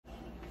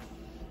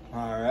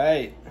All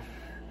right.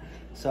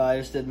 So I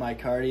just did my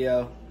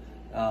cardio.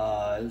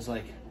 It was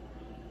like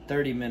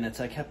 30 minutes.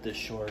 I kept it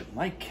short.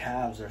 My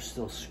calves are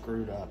still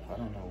screwed up. I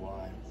don't know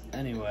why.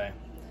 Anyway,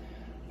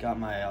 got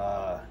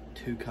my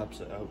 2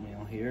 cups of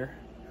oatmeal here.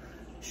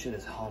 Shit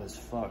is hot as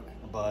fuck,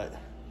 but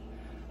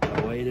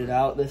I weighed it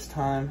out this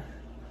time.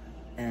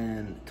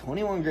 And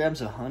 21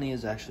 grams of honey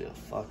is actually a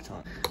fuck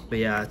ton. But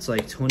yeah, it's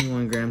like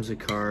 21 grams of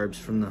carbs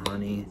from the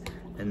honey,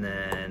 and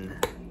then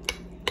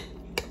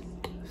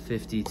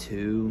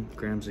 52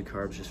 grams of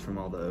carbs just from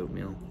all the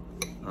oatmeal.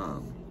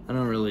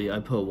 I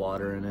put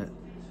water in it,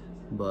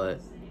 but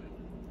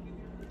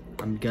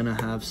I'm gonna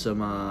have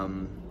some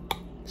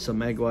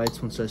egg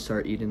whites once I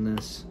start eating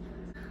this.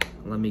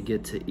 Let me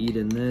get to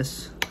eating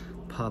this.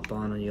 Pop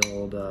on the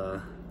old,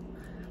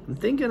 I'm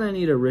thinking I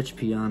need a Rich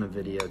Piana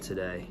video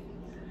today,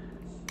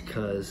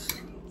 because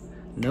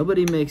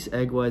nobody makes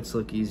egg whites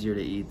look easier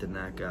to eat than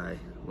that guy.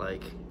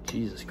 Like,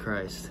 Jesus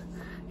Christ.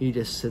 He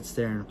just sits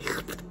there and...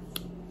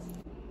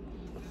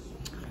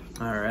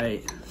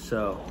 Alright,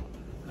 so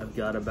I've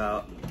got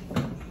about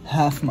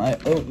half my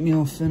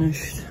oatmeal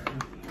finished.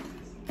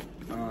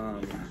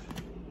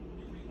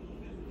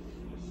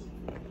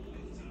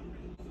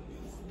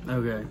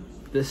 Okay,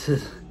 this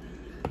is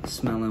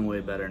smelling way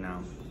better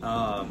now.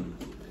 I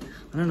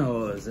don't know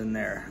what was in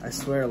there. I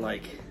swear,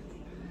 like,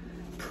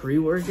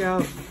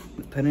 pre-workout,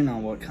 depending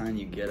on what kind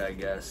you get, I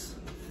guess,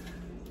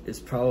 is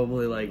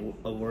probably like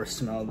a worse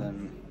smell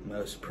than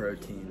most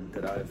protein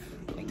that I've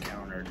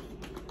encountered.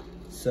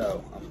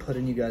 So I'm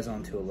putting you guys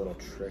onto a little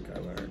trick I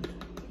learned.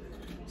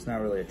 It's not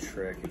really a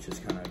trick, it's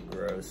just kind of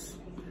gross.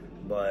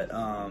 But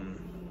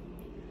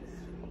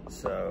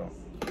so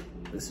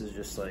this is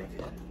just like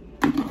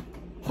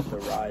the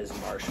Rise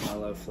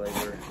marshmallow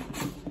flavor.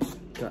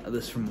 Got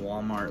this from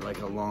Walmart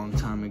like a long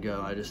time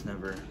ago.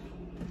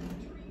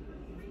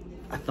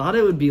 I thought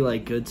it would be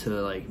like good to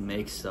like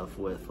make stuff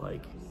with,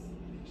 like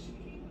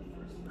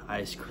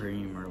ice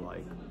cream or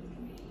like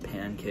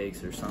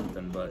pancakes or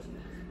something, but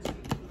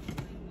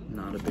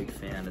not a big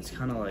fan. It's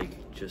kind of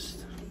like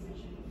just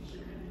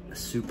a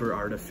super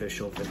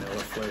artificial vanilla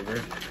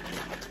flavor,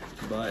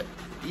 but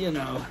you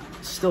know,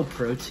 still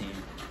protein.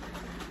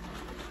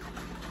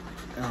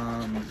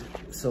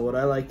 So what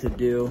I like to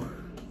do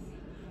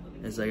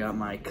is I got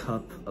my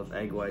cup of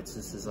egg whites.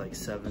 This is like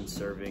 7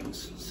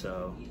 servings,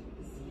 so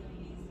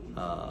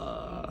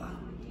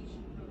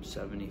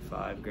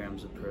 75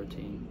 grams of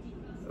protein.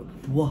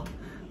 Whoa.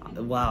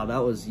 Wow, that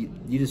was, you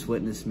just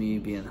witnessed me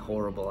being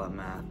horrible at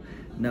math.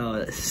 No,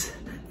 it's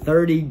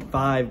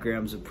 35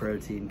 grams of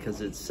protein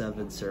because it's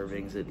 7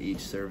 servings and each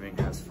serving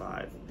has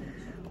 5.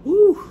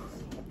 Woo!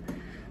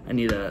 I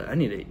need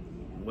to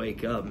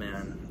wake up,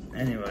 man.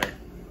 Anyway,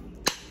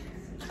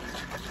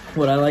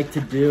 what I like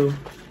to do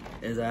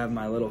is I have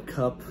my little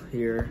cup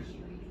here.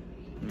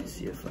 Let me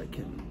see if I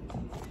can.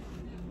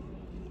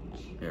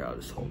 Here, I'll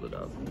just hold it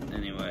up.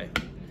 Anyway,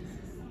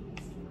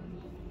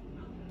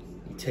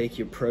 you take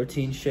your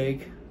protein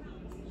shake.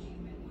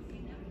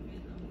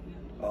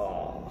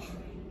 Oh,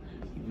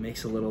 you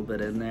mix a little bit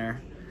in there,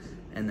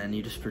 and then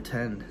you just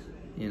pretend,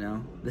 you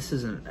know, this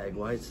isn't egg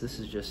whites. This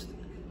is just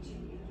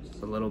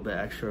a little bit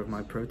extra of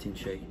my protein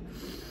shake.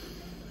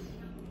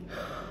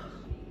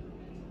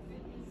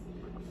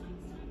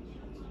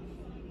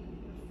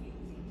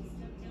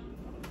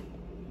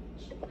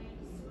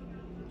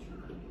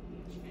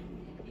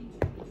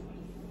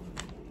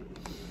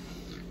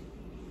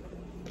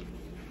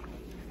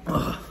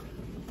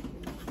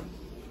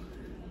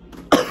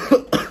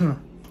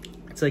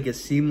 It's like a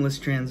seamless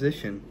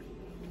transition.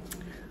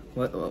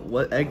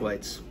 What egg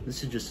whites?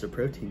 This is just a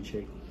protein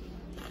shake.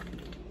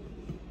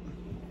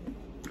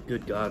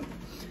 Good God.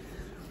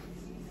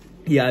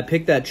 Yeah, I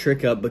picked that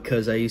trick up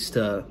because I used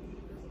to,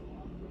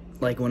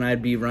 like, when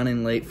I'd be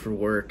running late for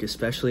work,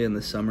 especially in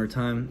the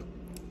summertime,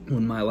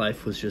 when my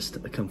life was just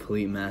a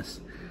complete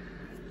mess,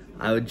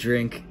 I would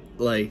drink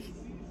like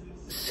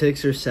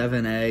 6 or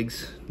 7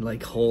 eggs,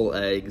 like whole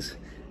eggs,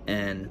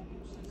 and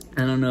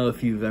I don't know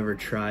if you've ever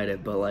tried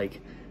it, but like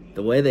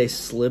the way they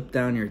slip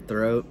down your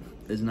throat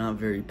is not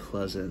very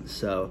pleasant.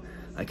 So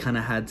I kind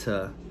of had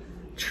to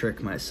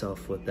trick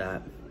myself with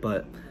that.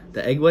 But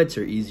the egg whites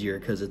are easier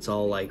because it's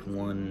all like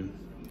one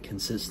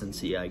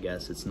consistency, I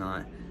guess. It's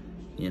not,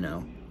 you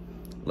know,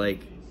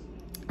 like,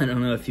 I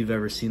don't know if you've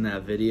ever seen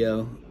that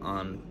video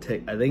on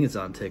I think it's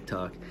on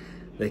TikTok.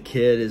 The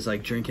kid is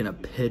like drinking a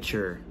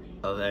pitcher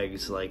of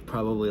eggs, like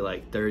probably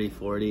like 30,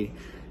 40,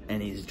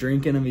 and he's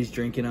drinking them,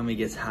 he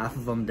gets half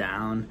of them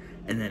down,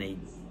 and then he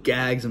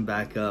gags them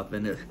back up,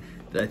 and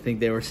I think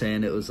they were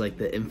saying it was like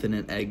the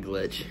infinite egg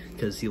glitch,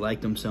 because he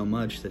liked them so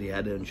much that he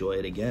had to enjoy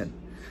it again.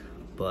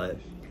 But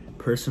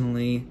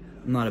personally,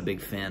 I'm not a big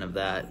fan of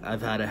that.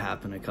 I've had it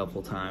happen a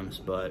couple times,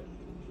 but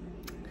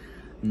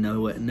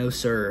no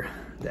sir.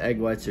 The egg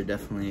whites are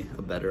definitely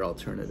a better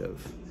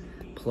alternative.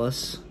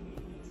 Plus,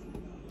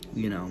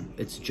 you know,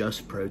 it's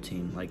just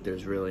protein. Like,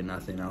 there's really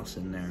nothing else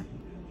in there.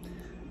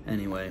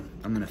 Anyway,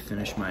 I'm gonna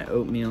finish my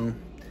oatmeal,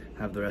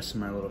 have the rest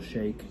of my little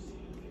shake,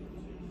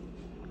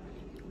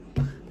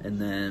 and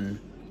then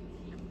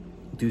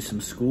do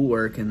some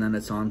schoolwork, and then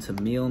it's on to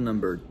meal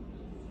number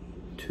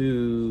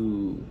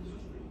 2.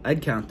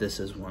 I'd count this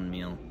as one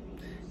meal.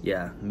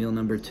 Yeah, meal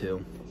number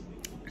 2.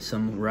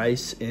 Some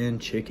rice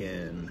and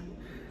chicken.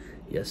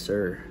 Yes,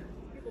 sir.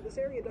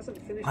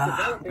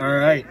 All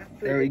right,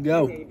 there we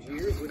go.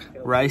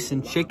 Rice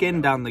and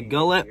chicken down the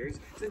gullet.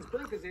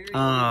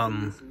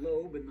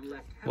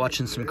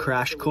 Watching some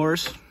Crash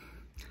Course.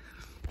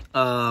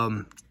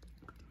 I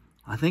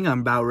think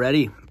I'm about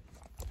ready.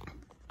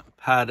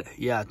 Had,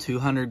 yeah,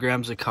 200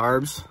 grams of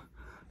carbs.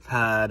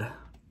 I've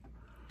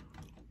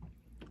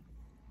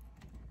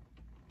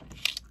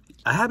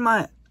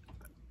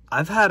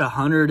had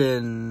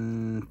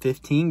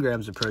 115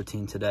 grams of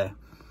protein today.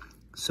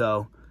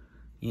 So,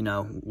 you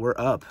know, we're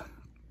up.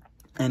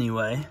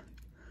 Anyway,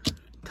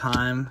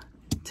 time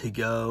to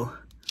go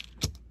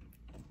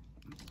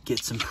get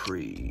some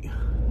pre.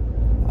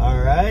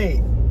 All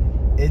right,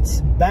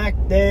 it's back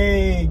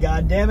day.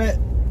 God damn it.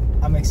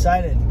 I'm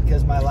excited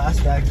because my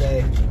last back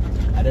day,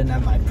 I didn't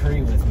have my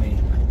pre with me.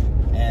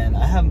 And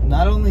I have,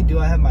 not only do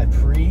I have my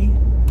pre,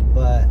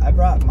 but I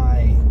brought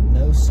my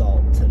no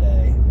salt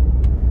today.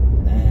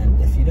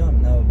 And if you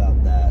don't know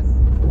about that,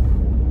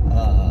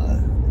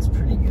 it's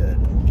pretty good.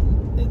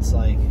 It's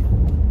like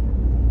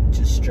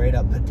just straight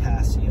up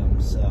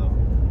potassium. So,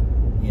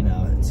 you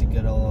know, it's a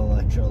good old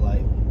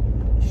electrolyte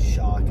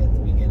shock at the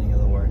beginning of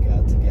the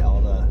workout to get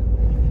all the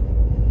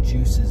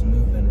juices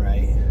moving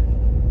right.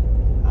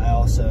 I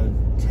also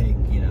take,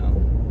 you know,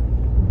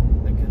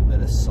 a good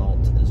bit of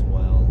salt as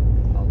well.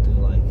 I'll do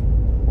like,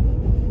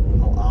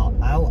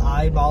 I'll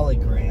eyeball a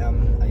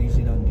gram. I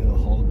usually don't do a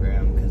whole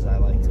gram because I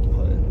like to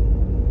put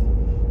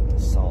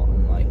salt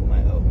in like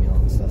my oatmeal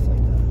and stuff like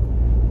that.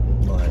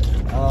 But,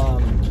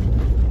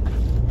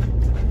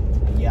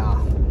 yeah.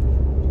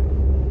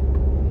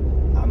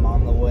 I'm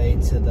on the way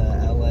to the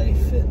LA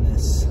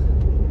Fitness.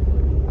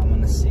 I'm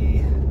gonna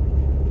see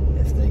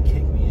if they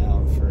kick me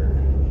out for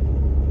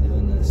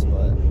doing this,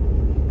 but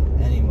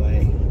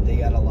anyway, they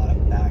got a lot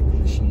of back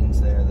machines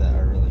there that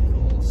are really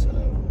cool, so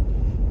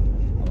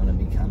I'm gonna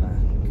be kind of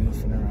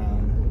goofing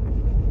around,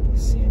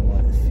 seeing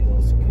what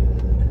feels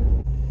good.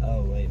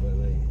 Oh, wait.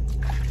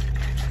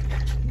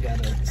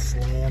 Gotta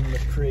slam the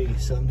pre,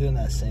 so I'm doing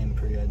that same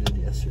pre I did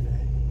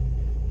yesterday.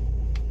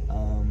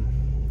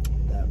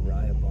 That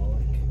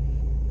Ryabolic.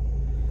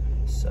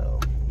 So,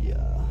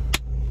 yeah.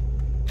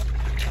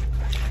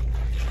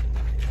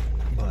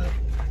 But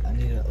I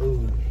need a,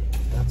 oh,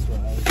 that's what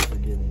I was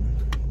forgetting.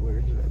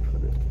 Where did I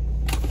put it?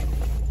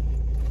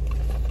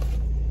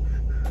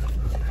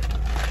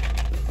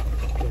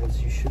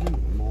 Guys, you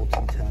shouldn't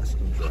multitask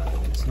and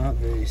drive. It's not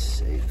very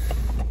safe.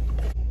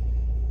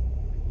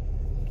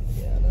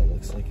 Yeah, that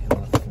looks like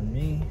enough for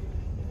me.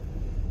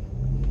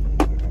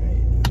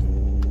 Alright.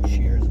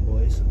 Cheers,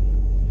 boys.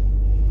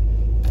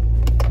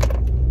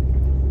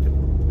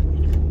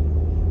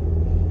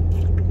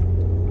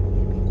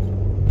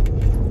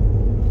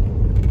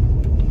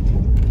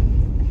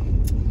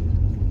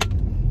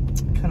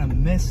 Kind of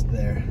missed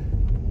there.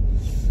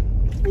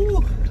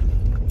 Ooh.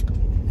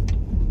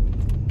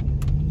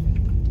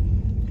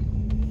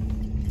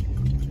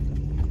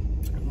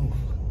 Ooh.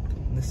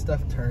 This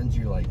stuff turns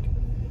your like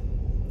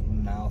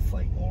mouth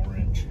like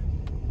orange.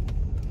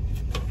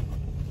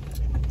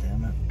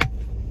 Damn it.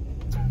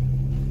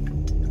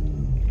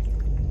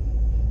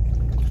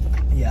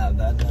 Yeah,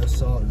 that no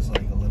salt is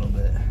like a little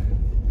bit,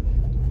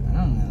 I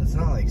don't know, it's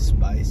not like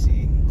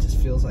spicy, it just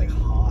feels like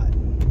hot.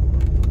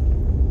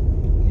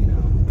 You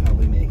know,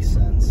 probably makes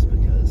sense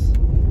because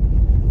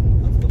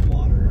of the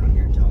water on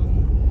your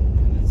tongue,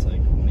 and it's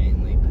like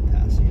mainly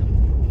potassium.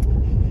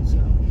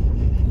 So,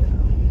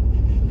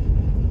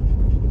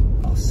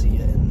 yeah, I'll see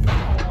you in there.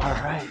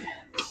 Alright,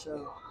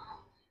 so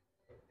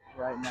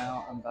right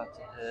now I'm about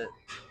to hit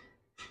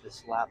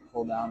this lat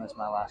pull down as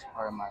my last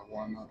part of my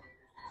warm-up,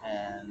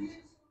 and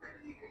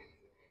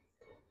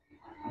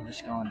I'm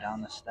just going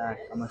down the stack.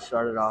 I'm gonna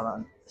start it out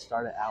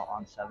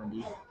on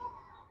 70,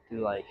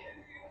 do like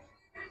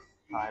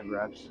 5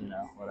 reps, you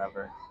know,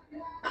 whatever.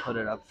 Put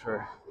it up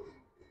for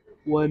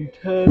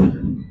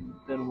 110,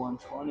 then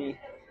 120,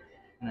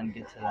 and then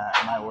get to that.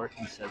 My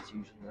working set's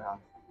usually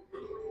around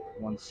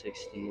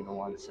 160 to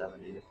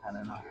 170,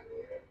 depending on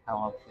how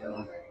I'm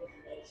feeling.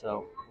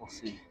 So we'll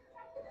see.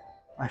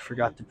 I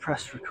forgot to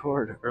press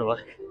record, or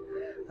like,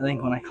 I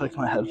think when I clicked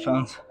my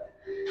headphones,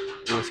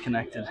 it was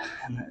connected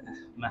and it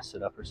messed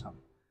it up or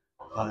something.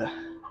 But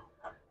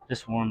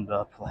just warmed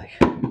up, like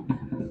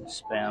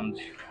spammed,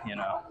 you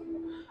know,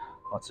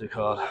 what's it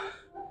called?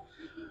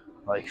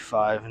 Like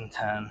 5 and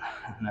 10,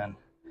 and then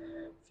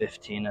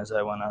 15 as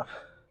I went up.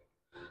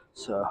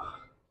 So,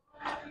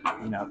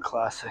 you know,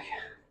 classic.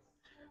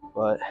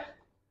 But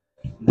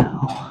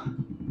now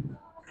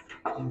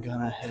I'm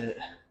gonna hit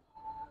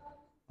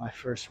my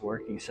first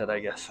working set, I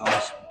guess. I'll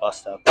just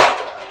bust out the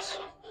abs.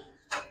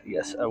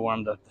 Yes, I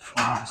warmed up the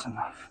forearms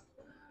enough.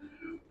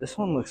 This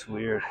one looks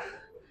weird.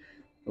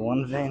 The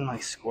one vein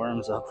like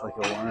squirms up like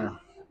a worm.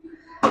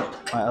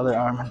 My other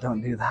arm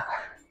don't do that.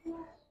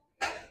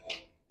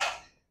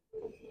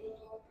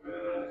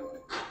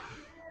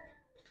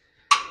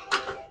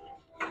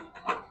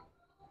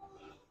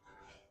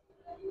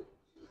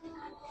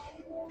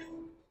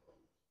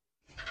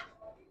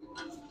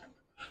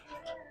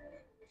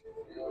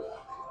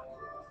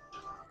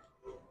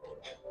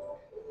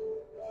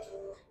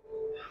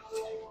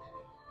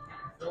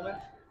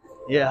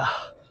 Yeah.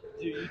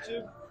 Do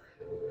YouTube?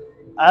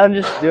 I'm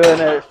just doing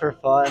it for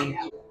fun.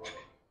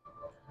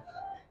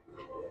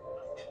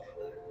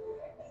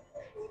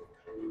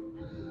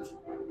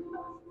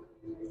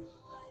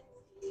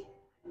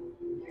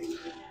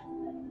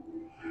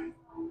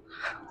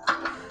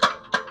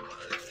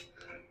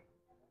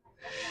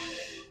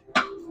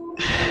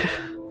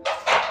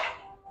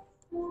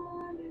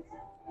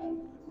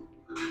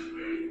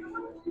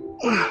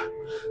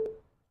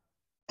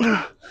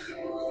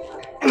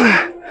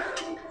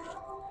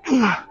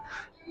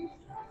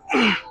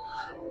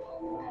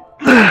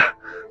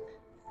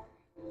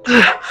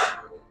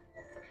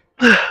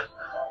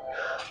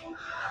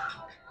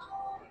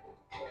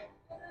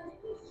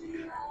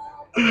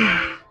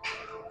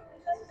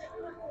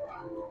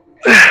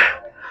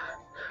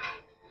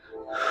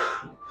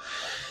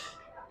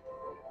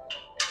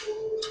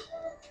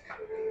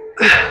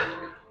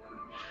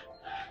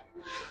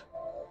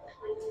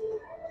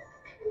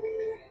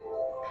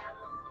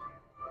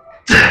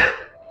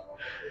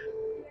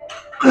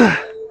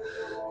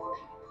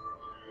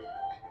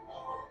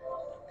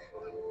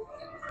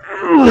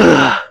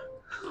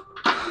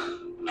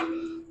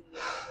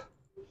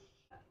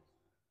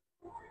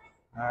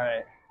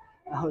 Alright.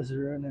 I was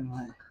ruining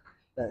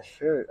that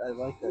shirt. I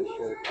like that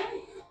shirt.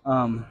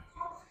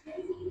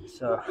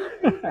 So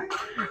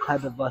I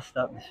had to bust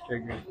out the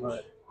triggers,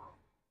 but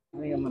I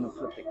think I'm gonna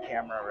put the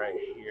camera right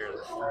here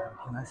this time.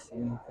 Can I see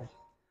anything?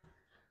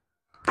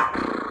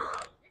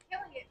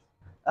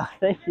 Oh,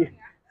 thank you.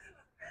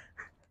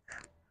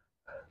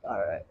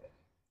 Alright.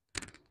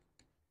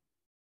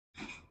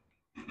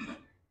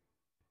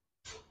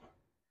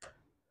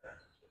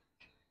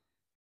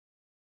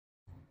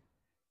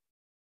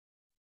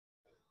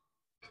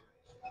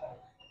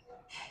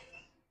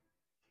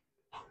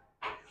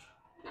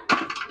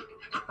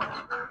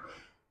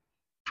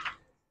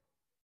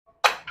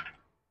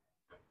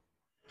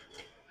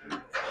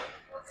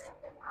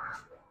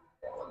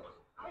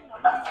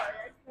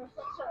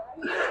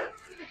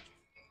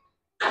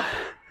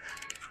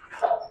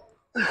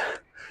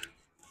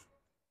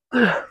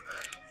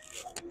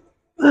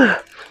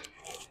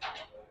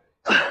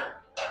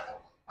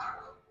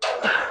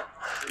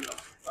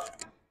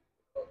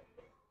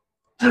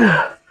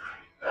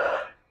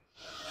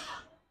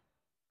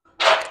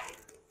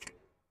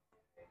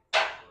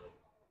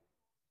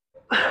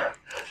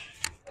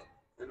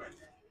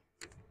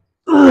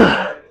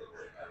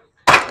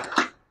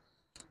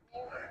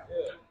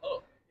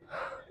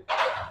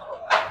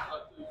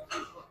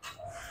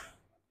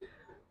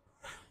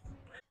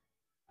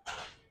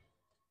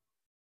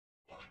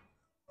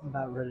 I'm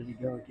about ready to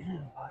go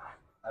again, but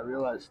I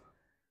realized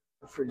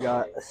I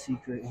forgot a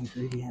secret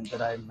ingredient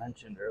that I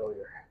mentioned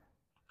earlier.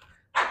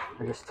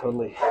 I just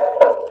totally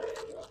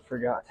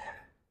forgot.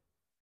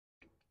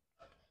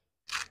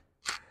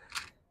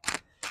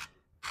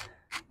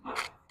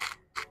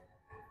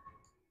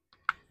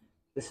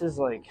 This is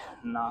like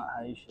not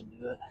how you should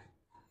do it.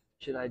 You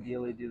should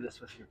ideally do this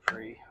with your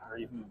pre or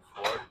even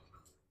before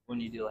when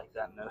you do like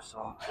that no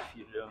salt if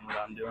you're doing what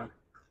I'm doing.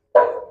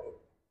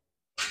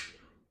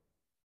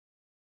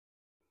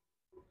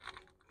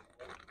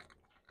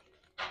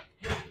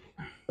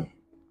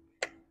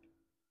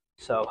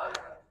 So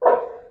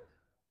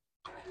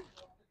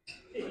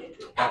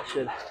that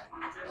should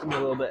give me a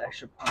little bit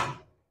extra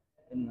pump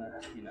in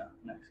the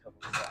next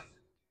couple of sets.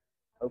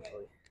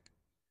 Hopefully.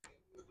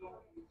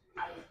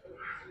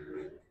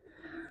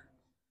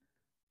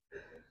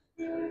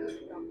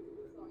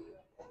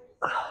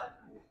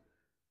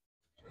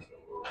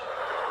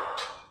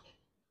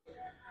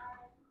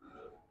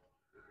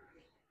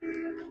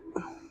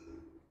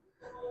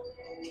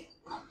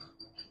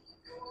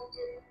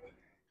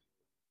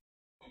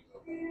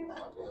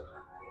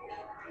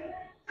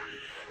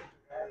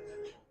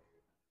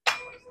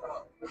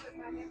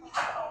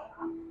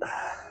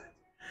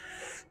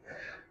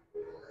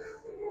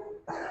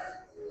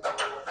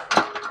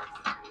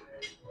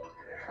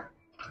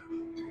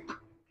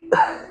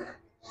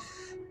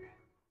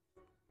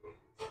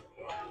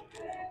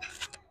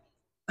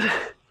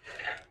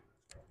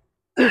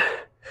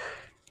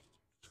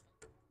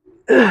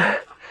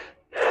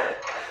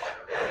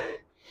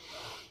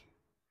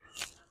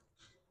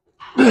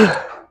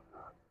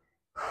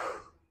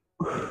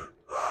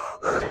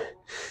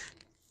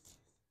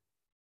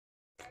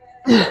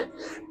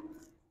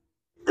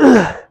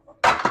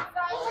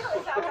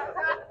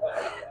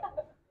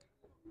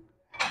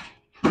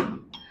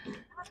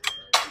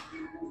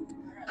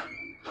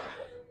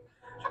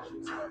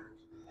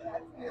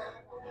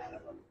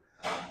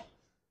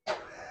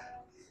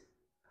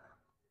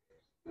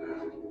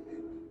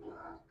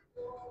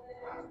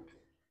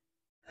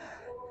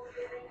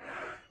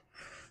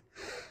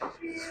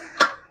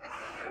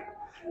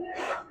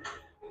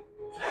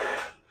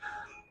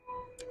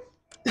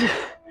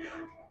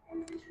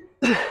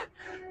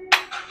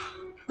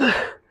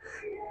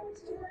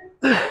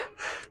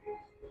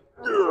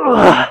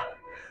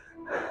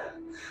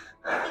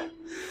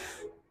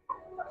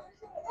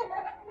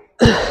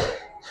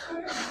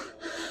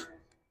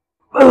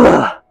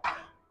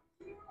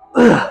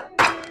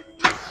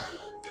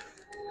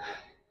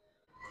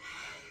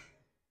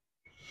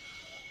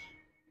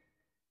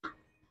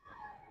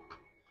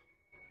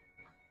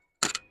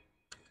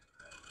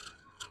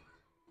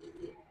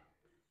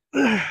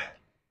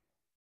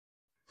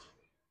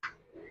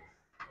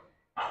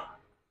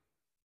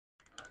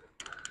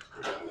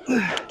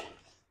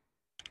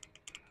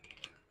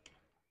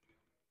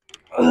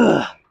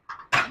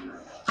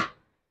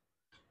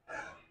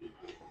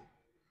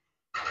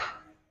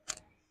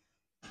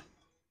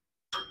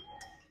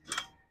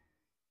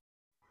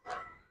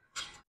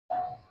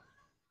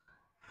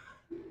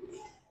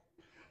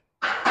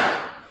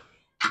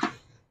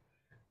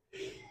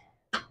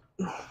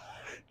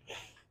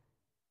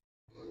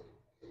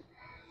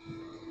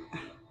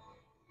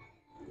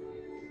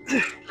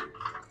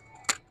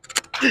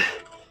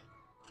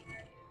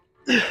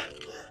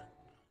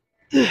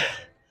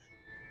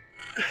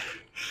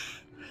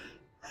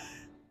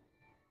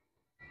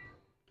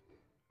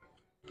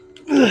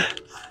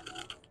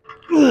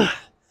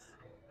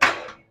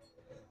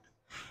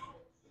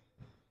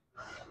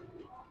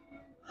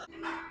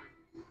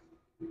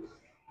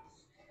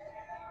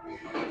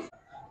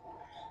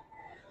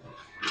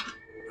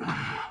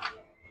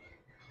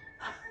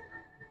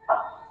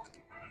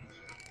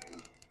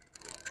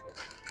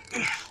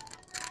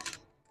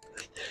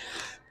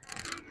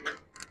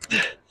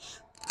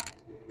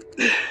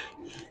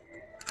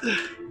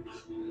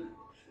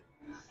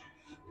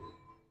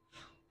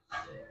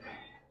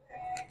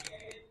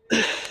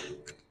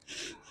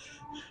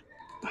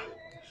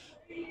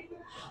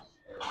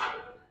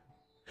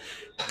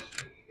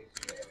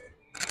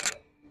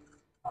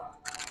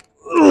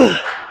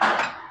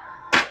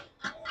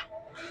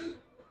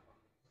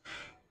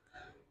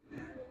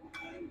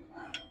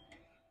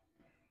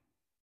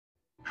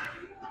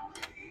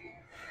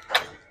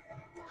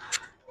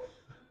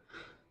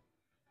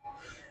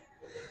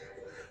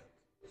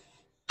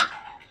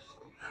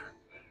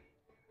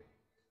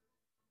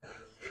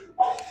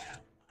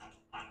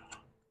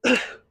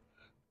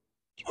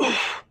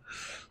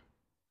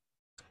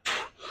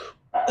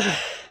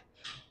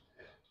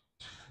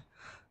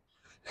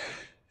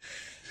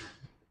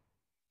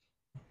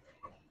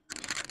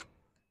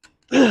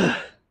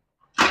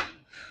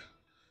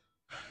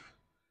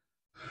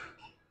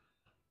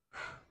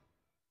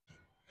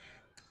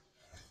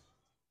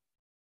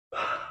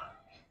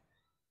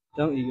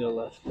 Don't you go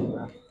left,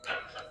 bro.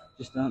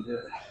 Just don't do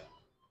it.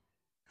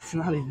 It's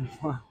not even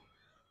fun.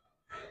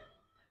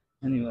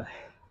 Anyway,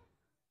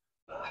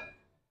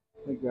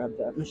 I grabbed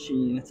that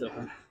machine. It's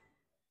open.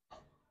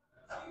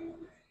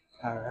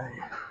 Alright.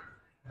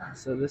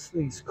 So this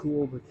thing's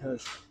cool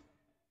because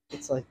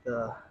it's like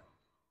the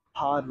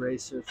pod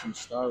racer from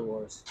Star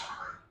Wars.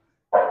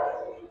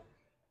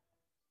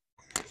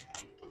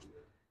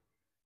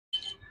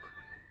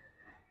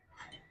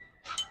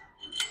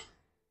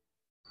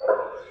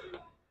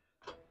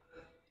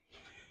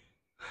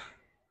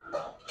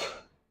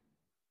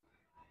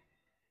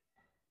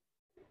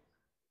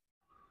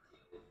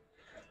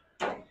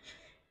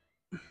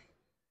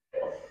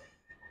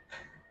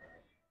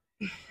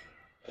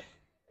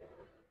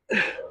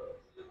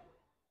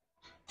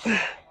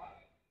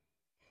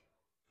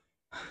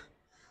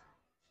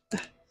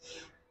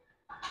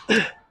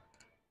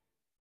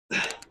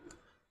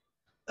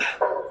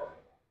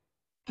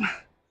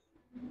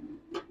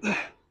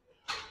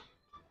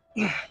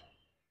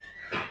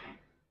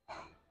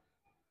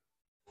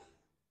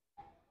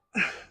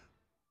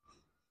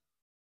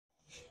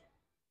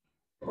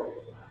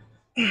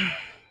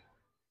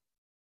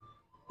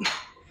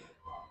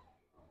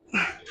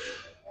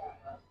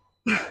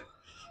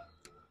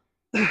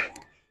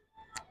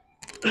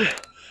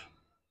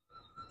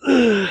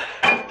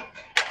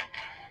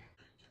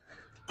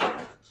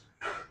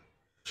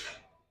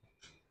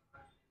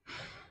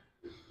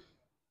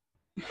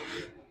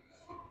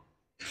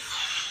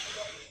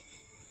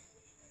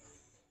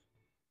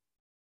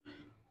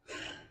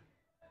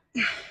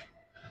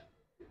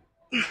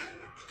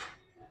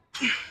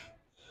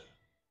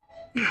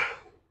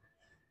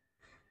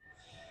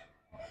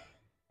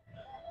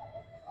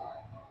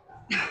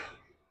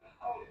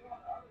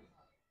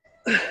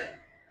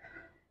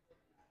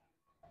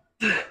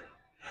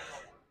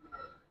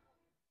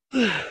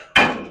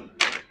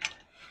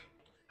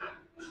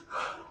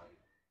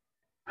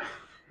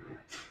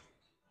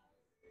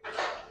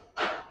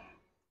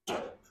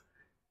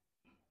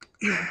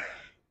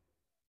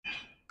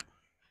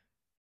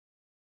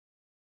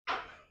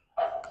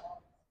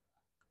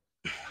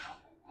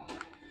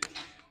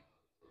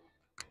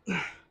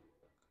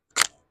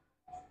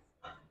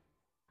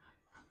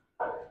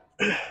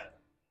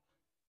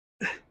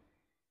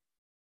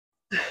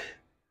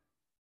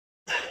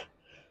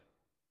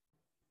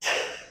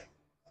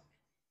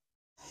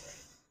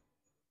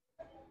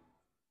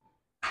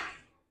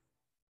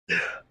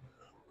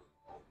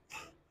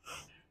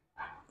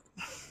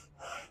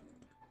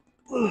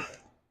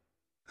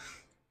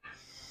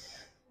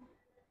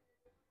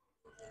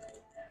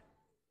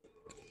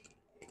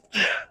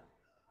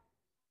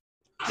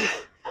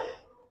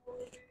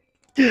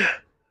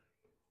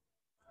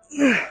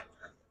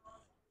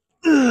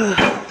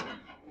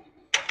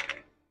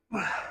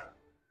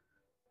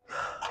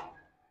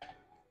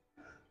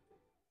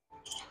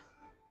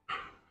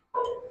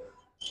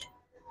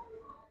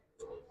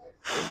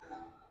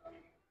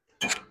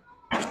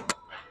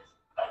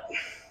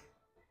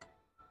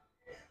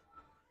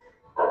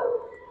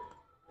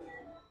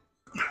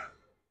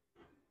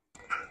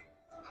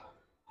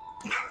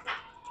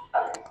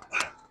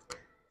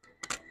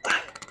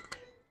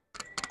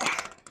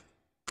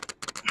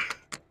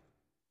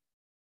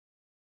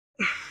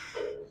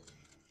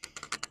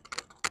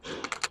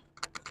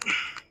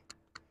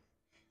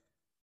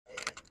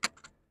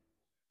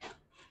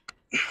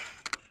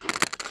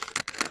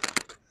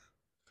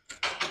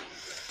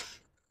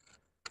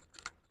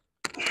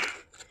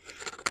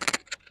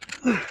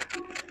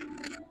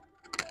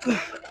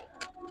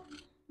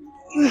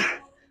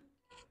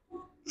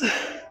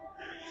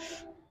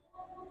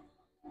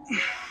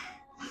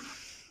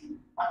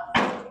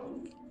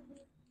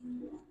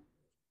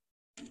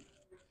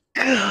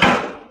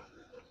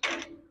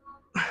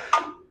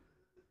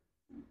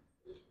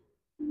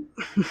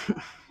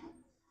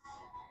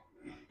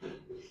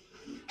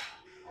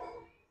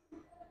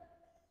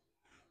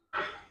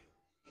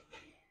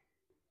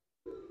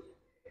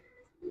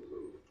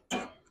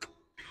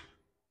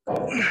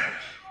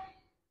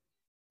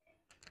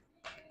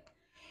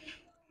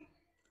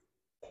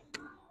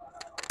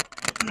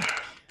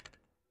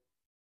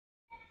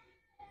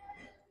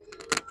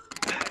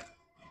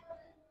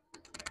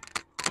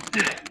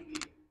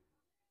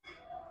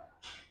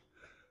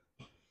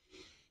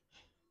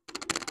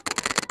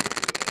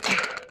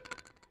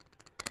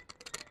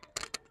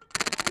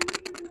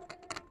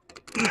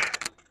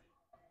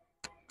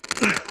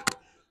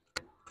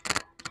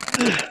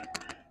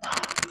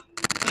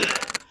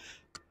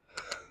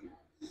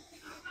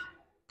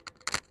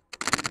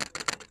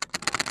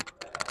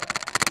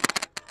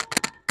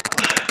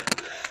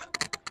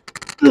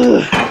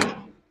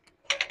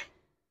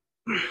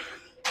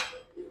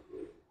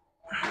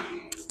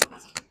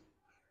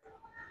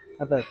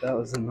 I bet that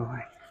was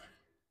annoying.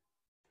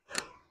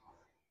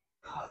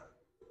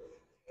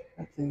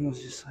 That thing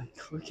was just like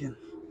clicking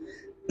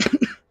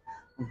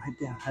on my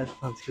damn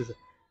headphones because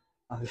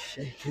I was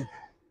shaking.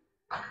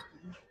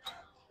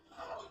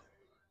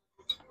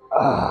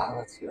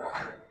 Let's go.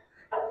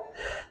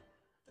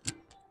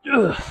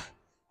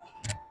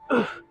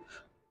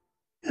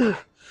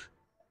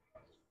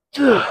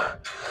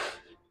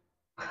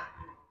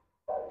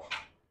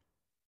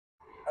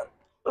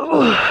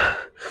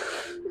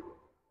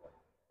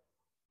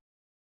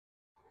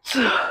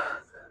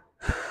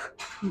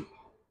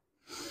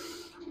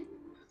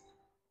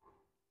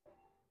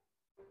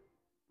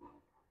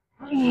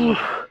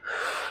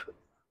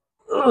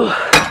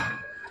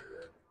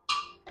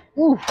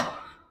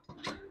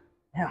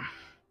 Damn,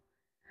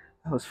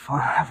 that was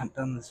fun. I haven't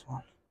done this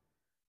one.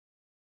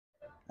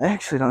 I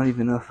actually don't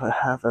even know if I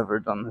have ever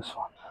done this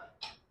one.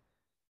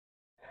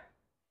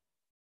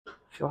 I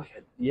feel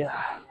like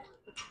yeah.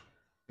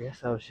 I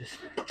guess I was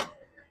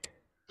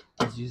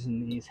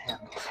using these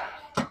handles.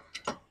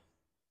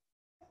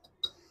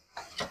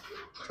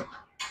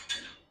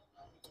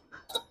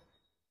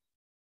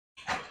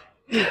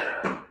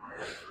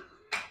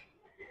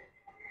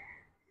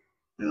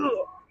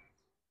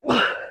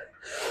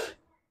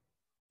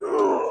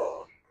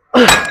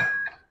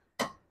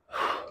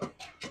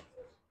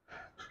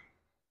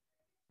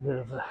 Bit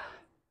of a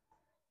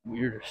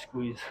weirder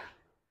squeeze.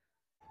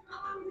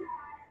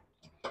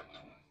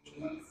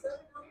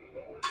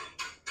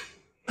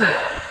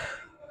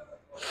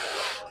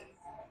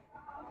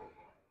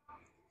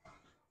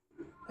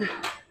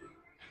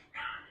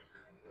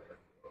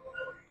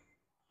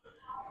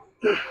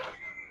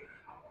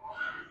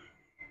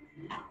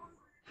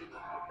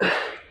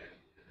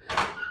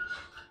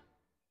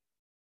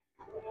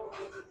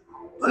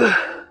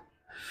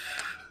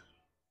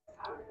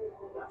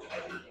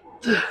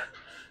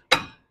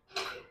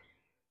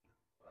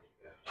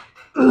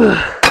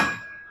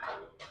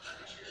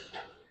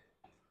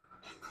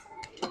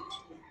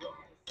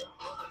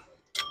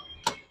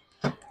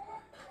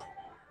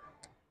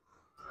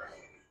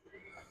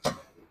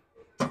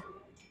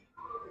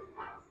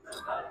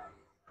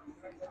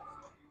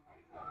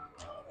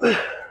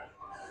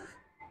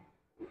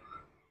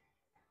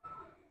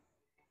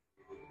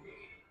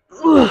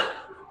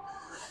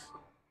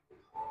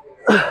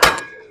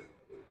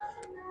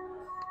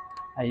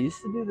 I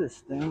used to do this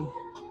thing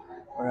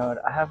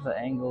where I have the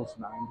Angles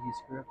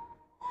 90s grip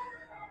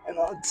and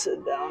I'd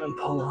sit down and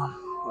pull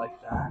on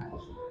like that.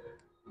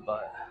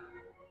 But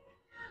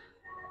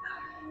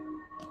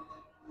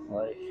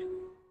like,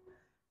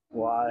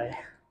 why?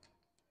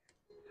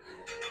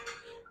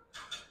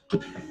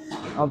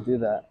 I'll do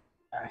that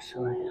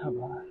actually. How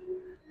about it?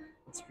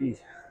 Let's be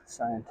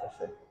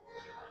scientific.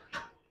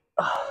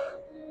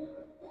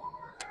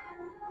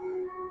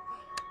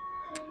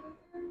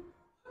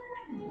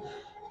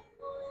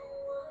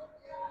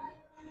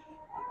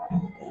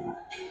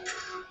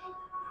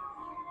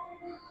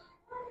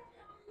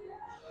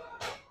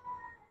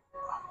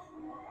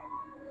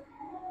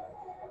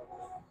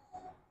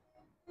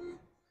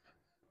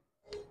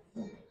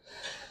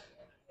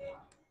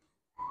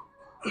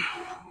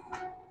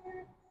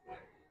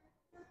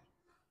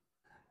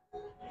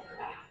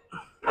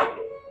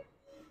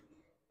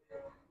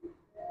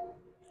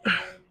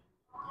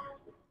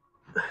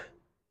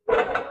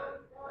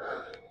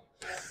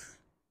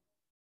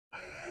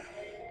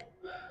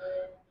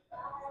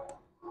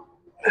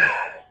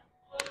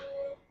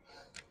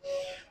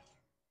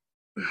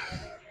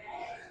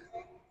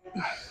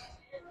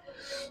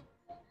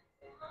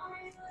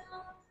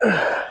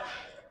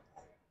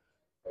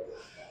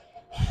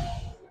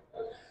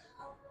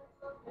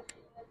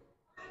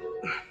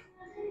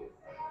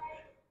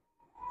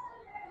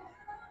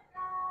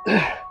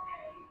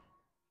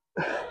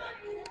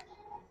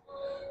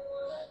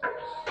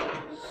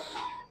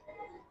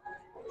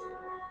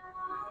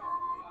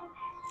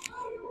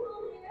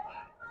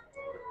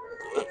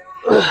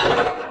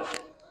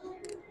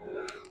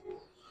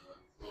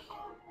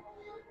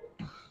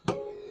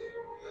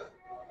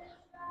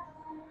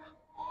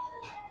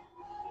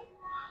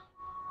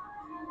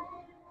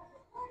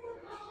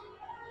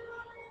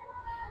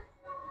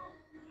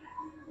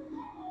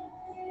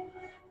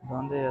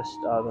 ¿Dónde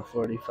está the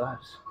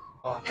 45s?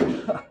 Oh,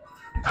 too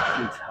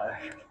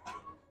tired.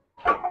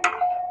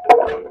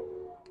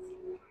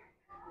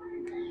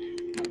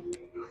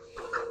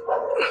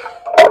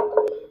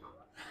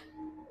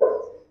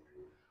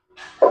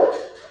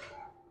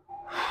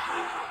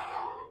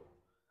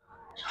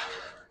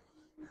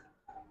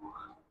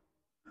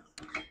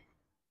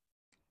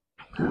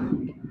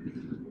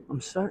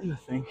 I'm starting to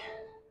think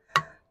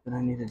that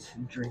I needed to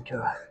drink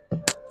a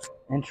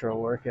intro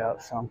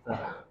workout something.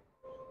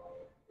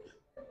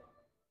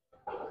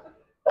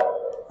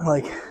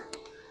 Like,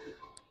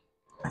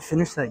 I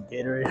finished that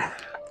Gatorade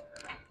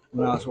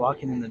when I was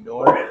walking in the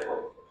door,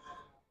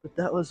 but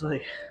that was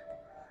like,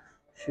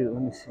 shoot,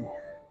 let me see.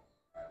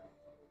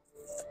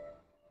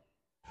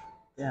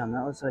 Damn,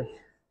 that was like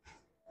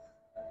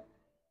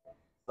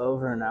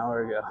over an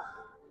hour ago.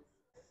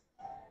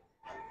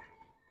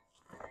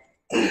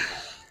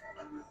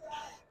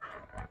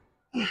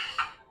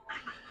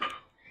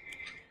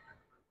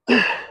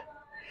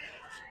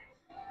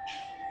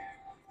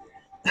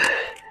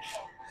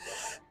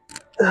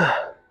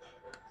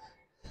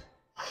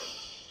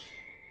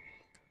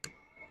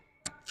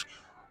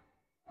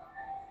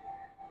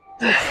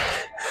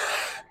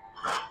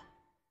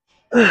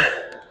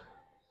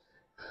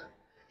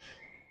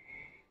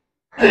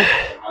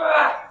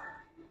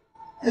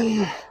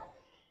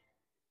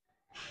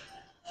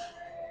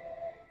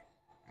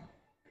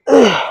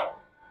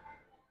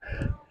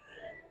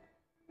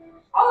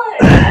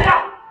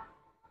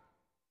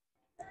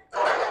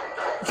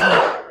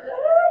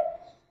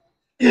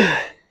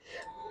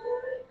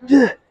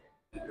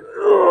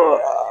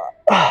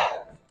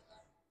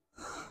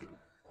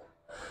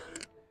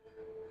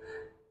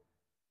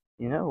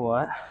 You know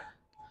what?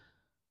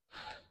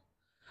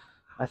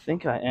 I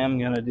think I am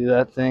gonna do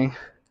that thing.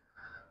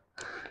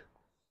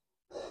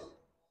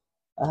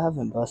 I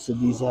haven't busted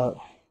these out.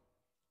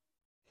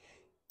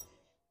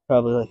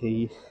 Probably like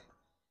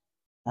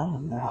I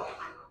don't know.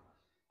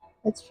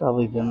 It's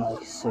probably been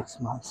like 6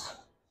 months.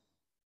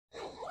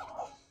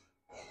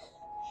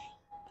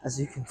 As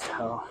you can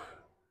tell,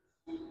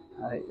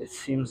 it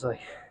seems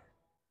like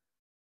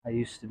I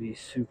used to be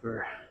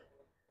super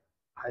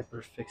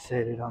hyper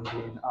fixated on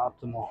being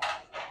optimal,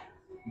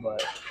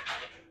 but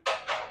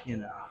you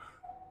know,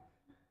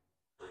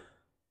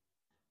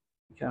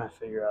 you kind of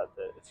figure out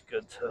that it's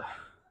good to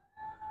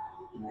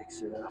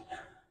mix it up.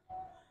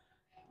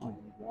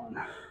 Only need one.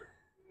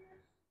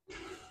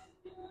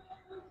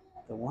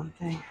 The one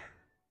thing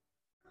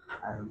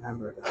I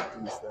remember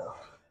about these though,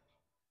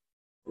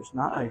 there's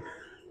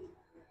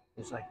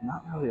like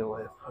not really a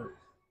way to put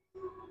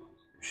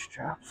your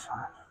straps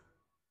on.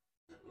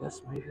 I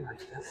guess maybe like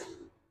this.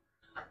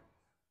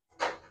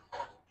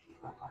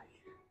 But like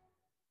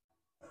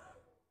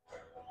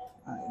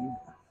not even.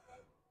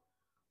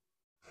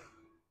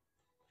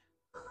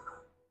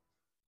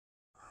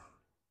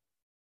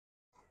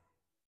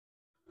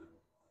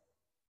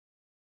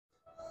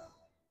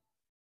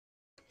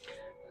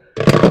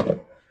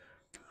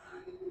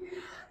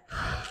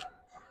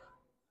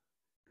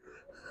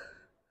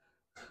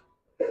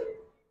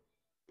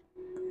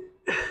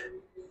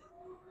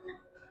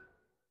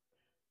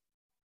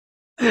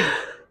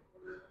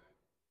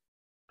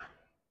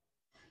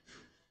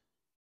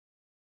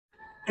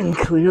 And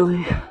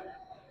clearly,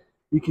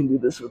 you can do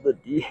this with a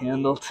D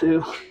handle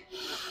too.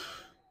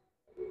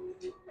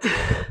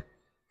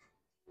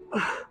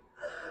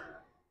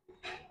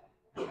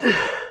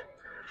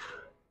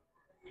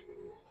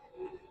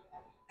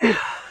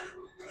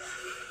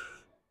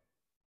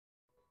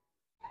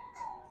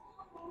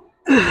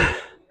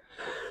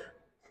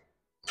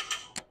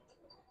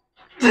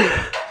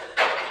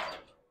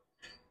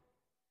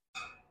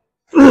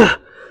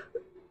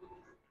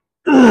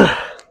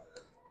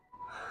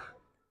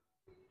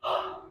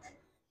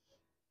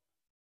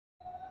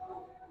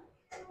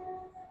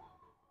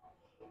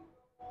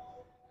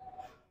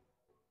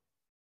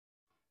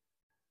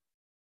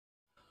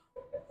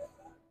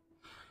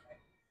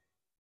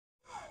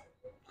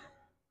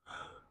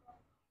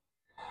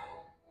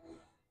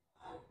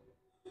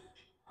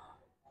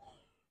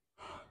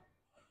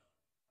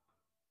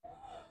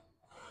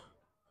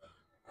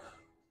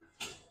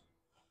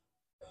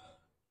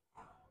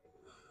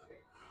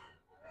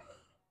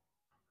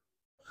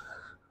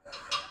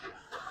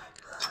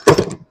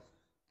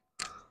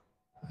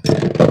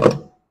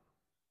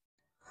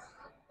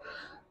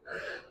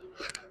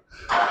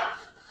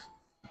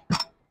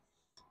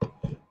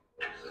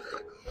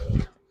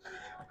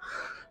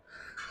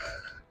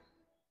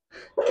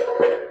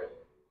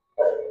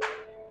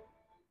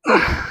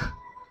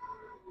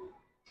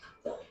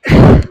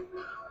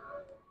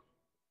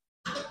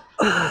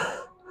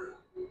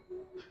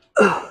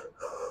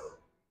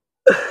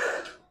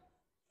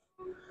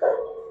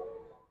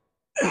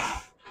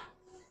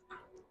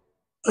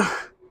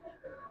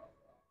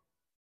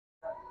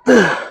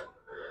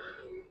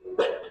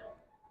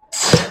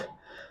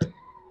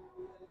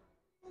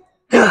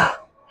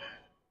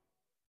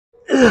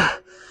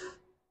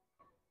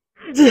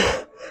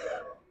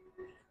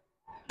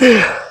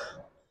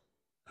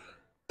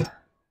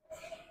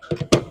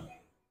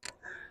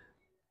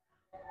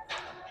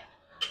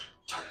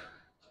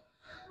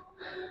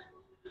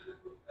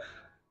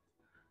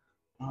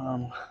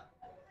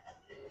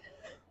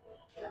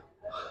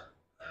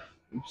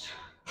 Oops.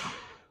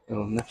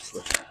 Little nip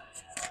slip.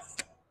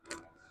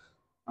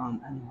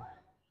 Anyway,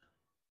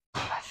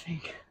 I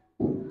think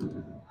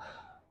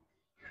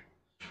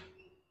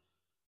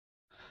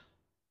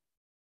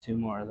two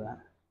more of that.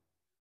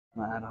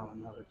 I'm gonna add on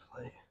another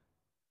plate.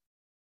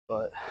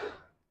 But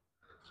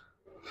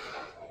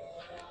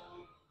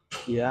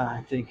yeah,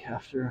 I think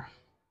after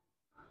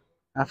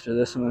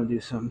this, I'm gonna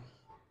do some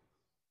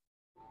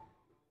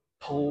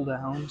pull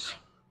downs.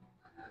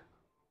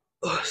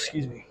 Oh,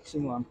 excuse me,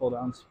 single arm pull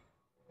downs,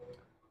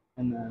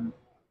 and then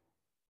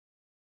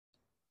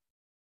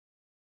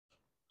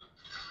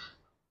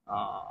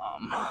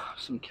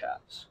some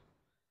calves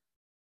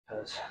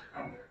because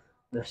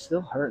they're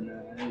still hurting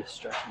and I need to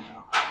stretch them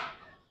out.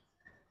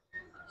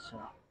 So.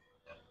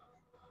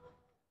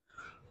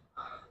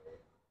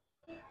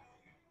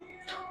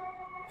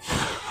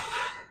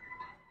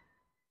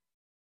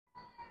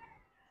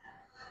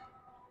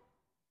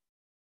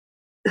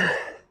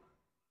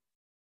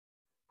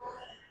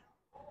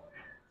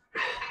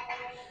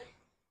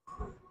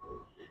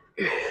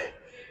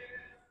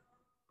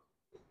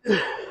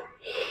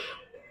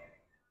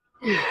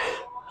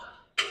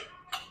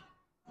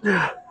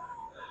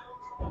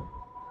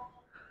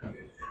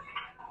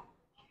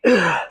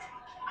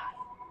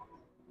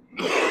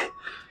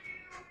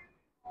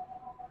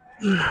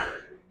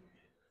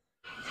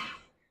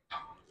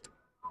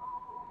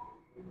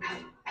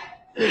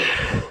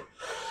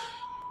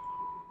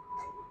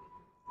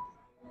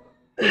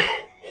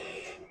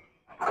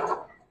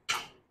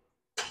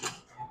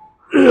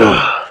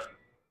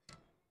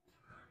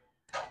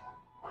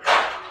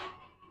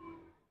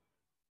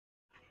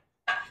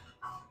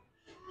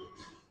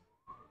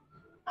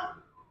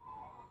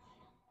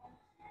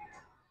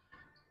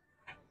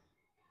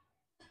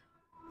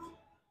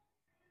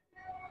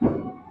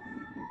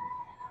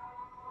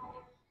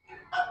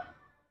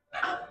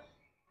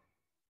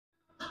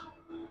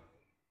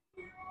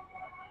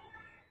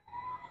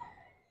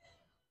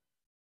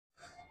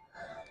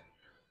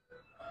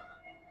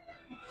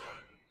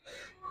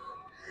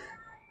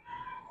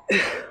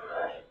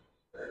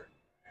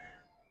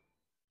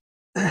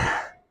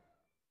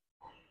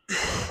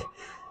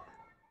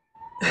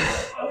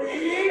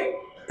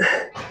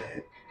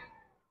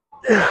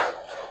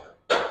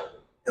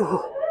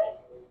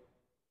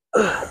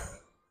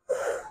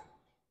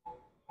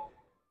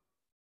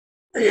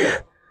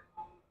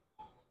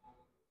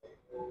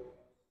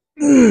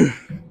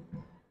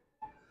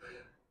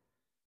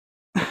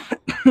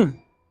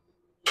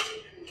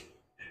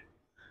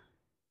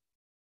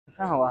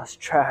 I kind of lost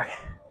track.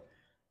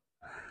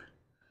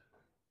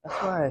 That's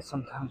why I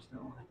sometimes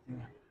don't like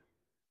doing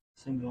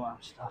single arm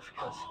stuff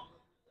because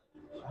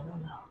I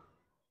don't know,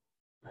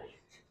 like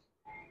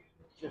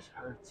it just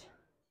hurts.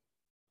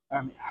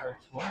 I mean, it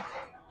hurts. What?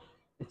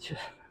 It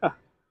just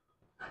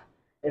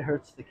it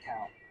hurts to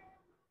count.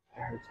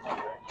 It hurts my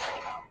brain to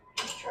count,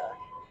 keep track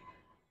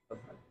of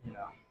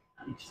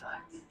each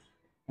side.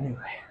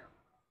 Anyway,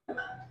 I'm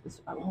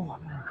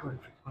gonna record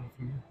it for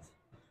 23 minutes.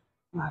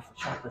 I'm gonna have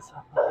to chop this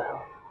up. What the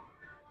hell?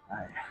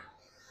 Alright.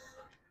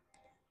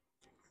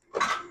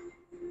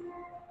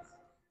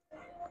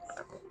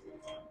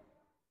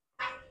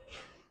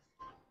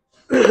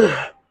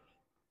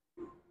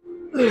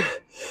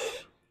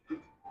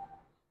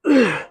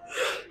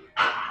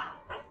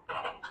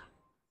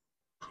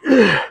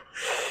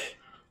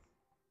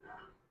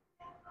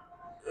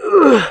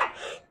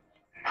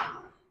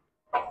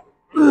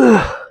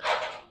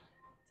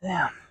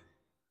 Damn.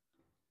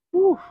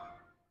 Whew.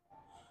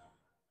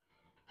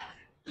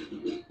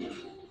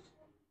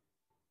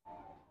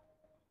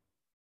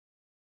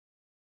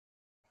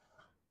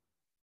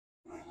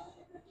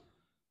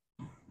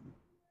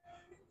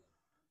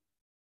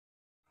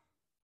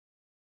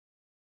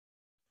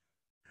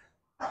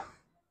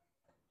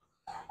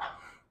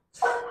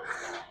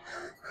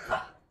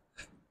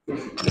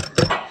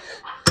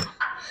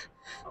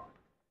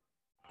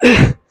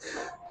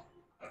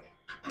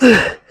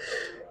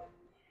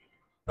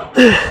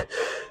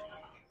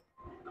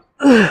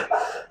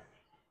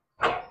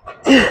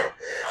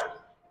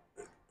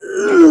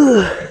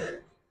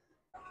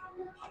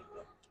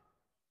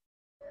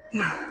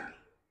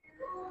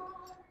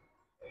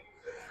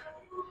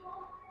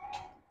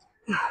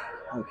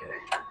 Okay.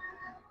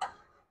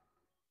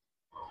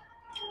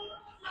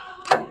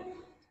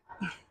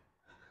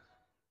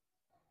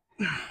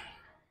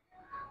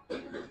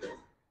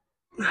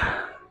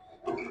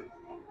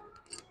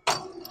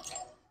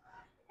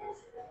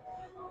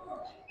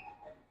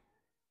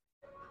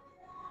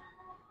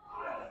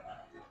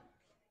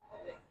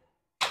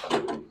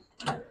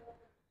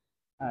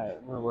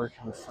 Alright, we're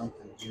working with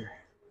something here.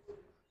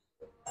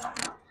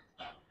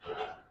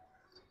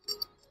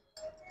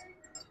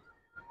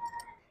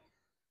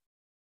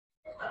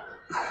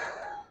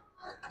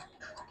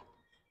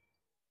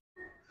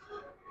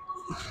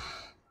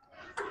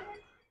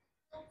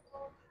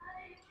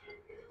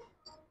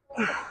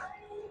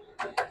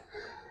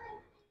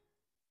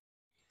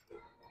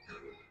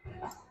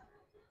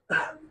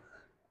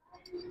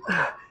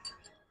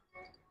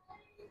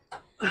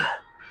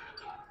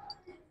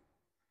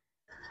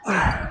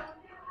 Alright.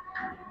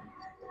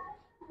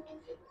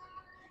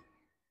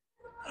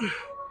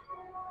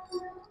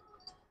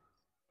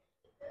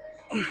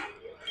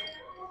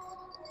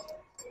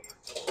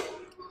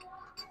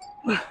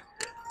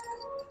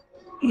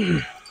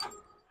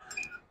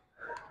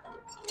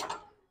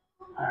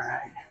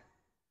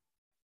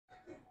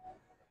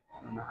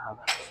 I don't know how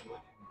that was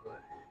looking,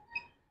 but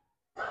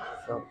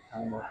I felt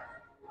kinda,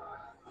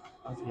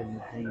 I was getting the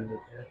hang of it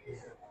there.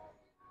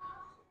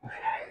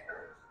 Okay.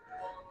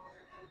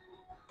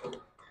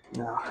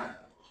 Now,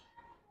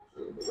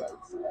 go to the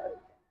right side.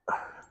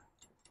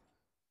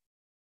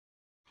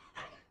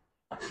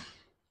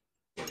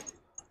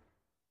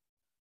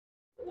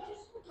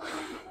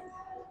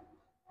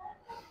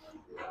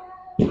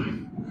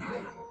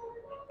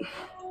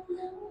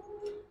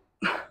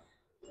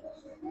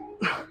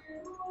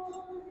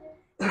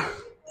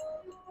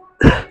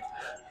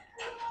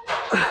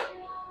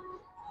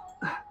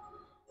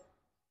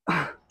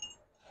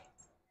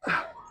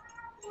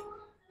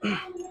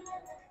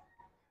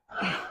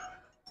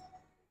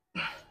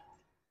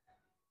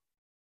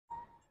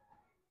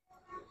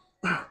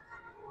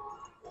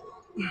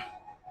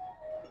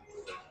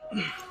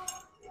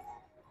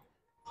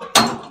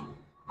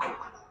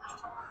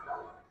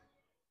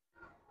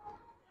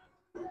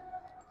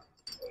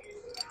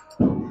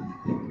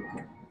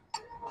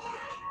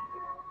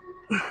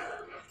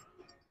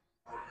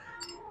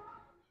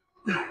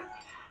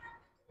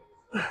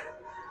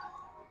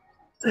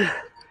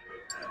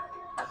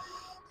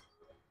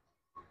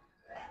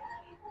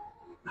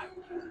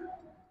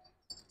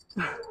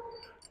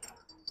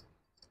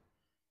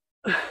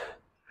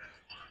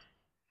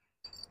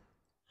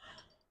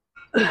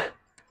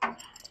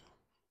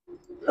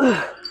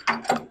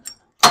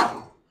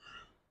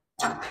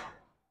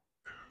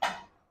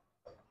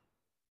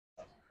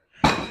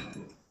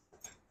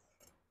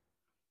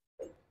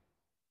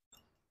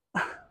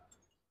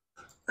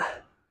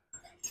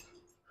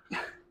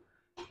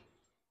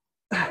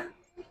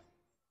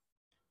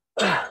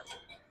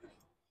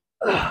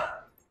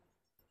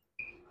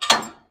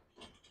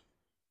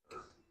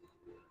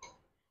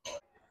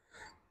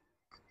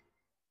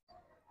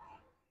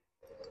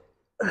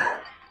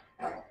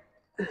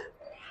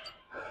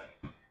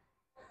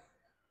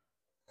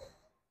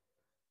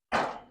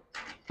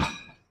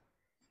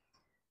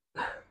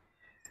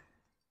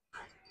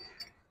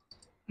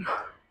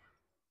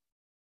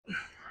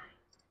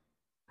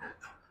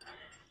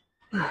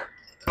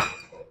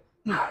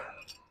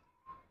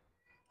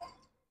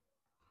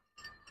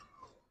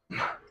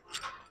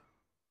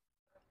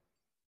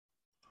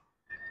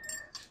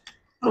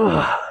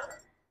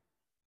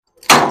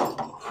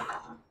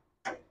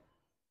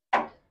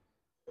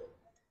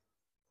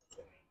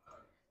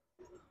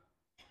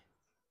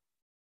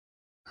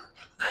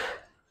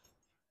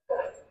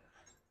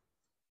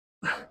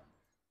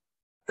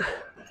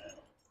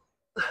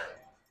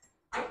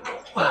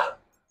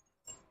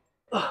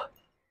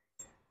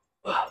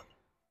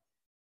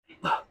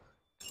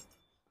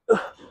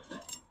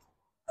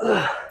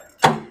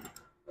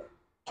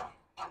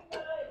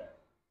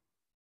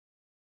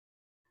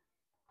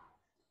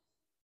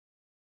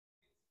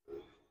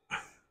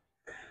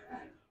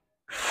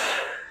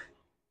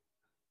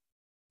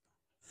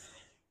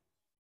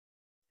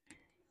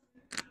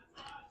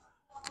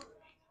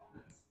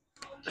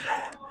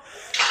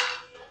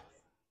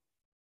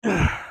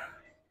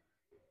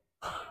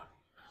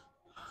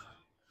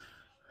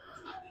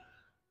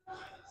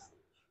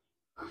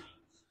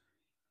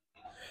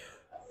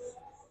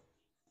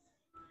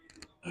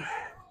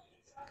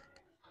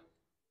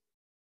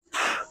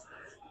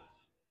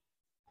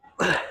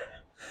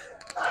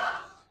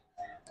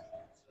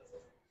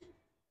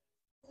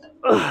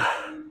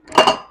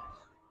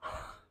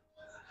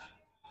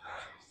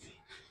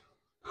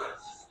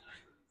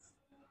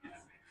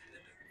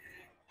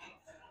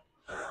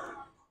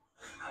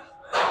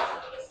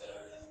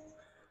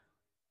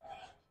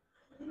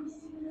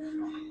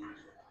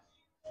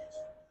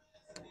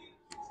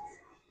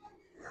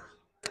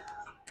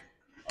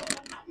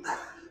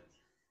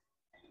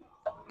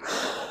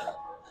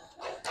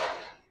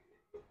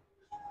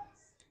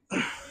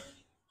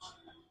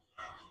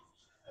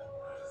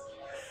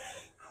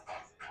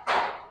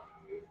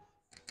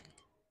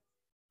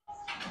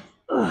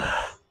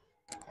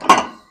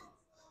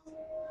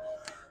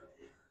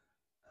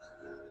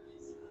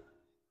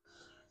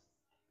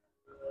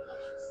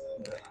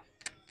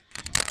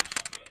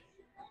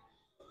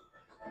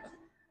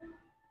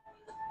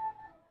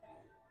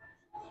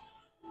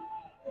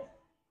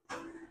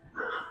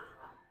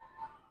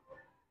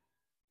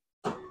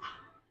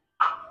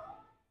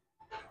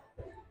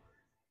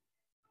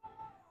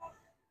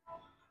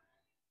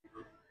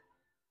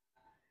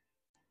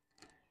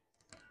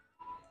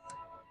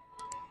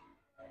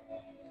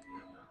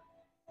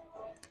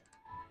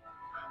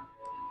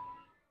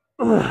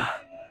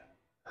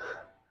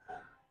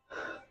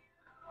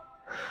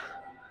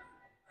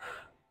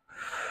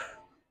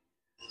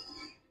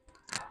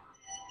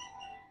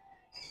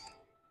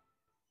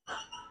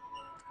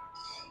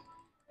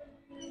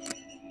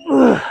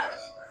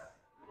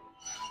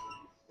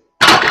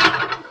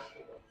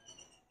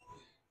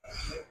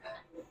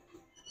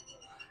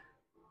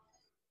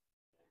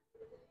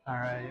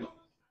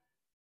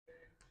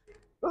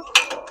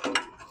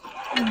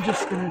 I'm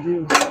just gonna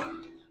do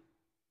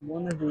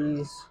one of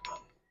these,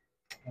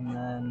 and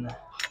then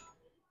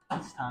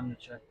it's time to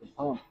check the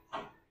pump.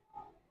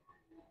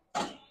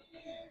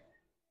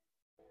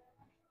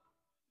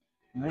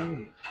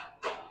 Maybe.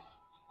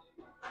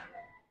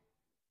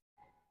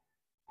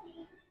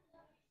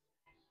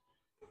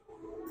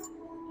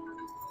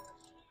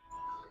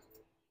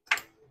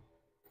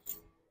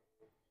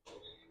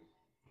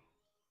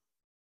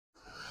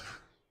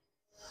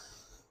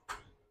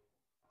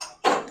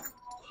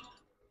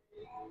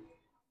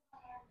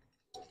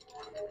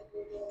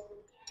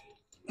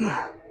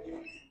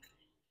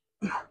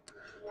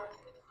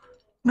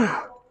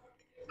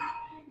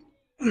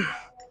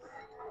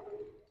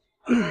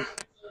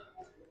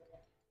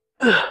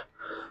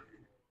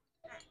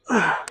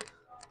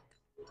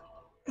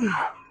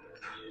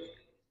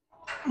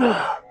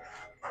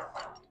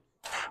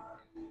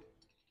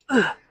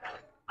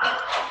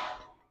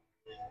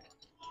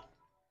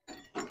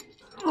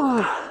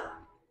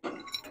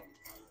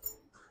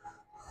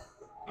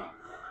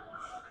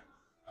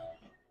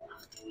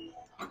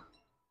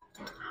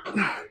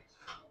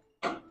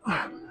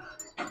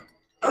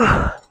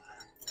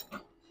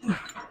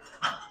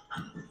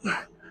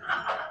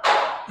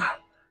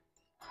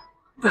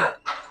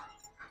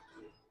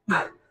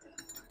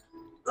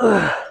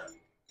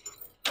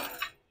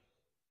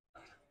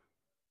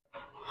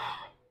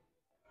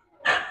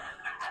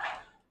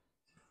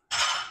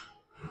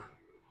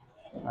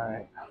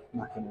 Alright, I'm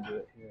not gonna do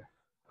it here.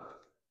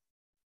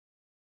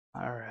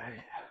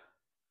 Alright.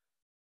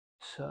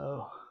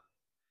 So,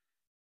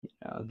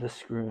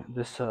 this room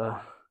does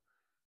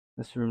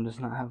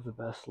not have the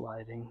best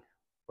lighting,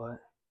 but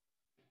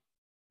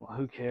well,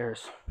 who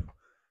cares?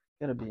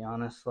 Gotta be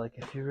honest, like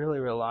if you really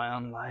rely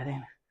on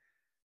lighting,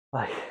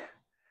 like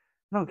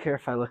I don't care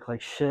if I look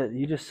like shit.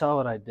 You just saw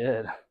what I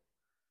did.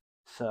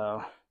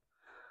 So,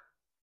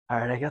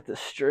 alright, I got the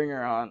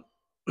stringer on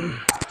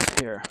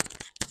here.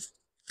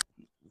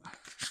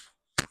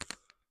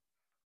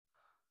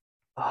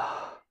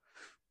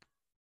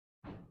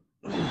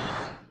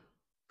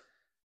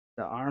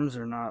 The arms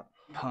are not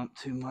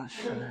pumped too much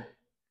today.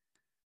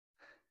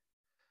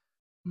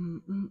 I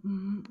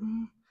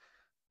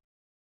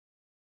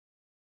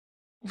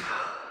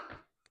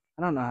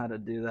don't know how to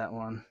do that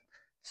one,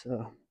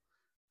 so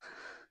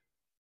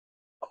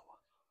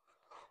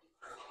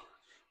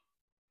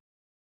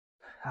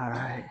all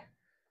right.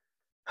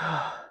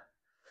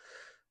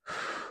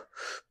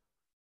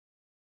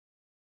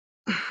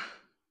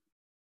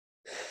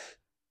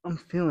 I'm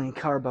feeling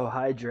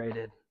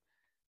carbohydrated,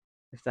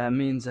 if that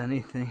means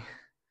anything.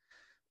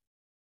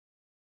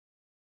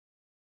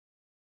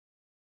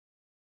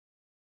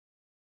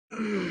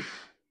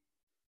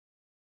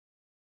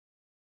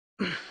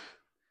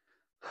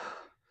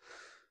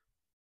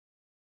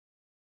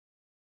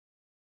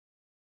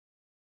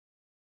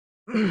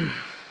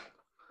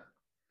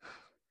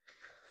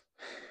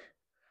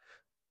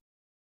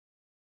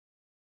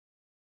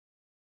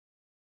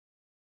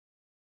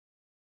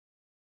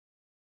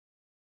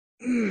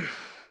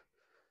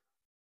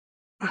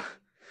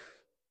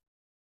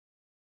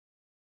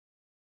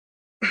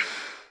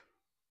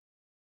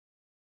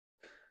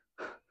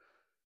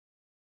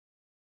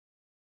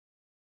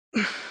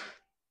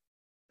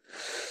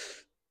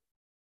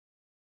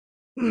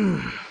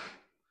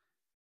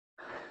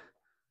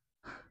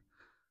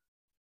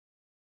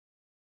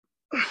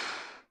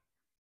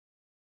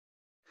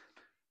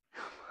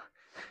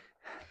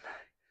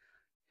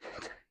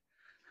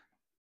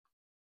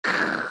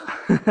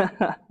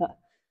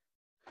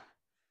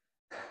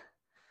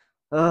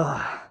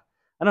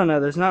 I don't know.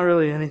 There's not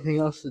really anything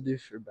else to do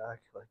for back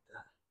like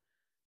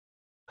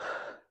that.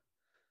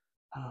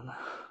 I don't know.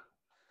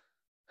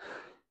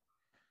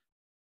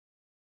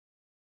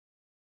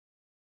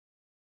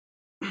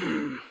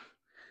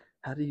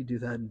 How do you do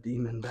that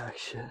demon back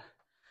shit?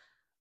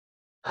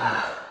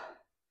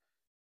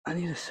 I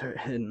need to start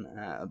hitting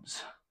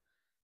abs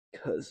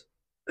because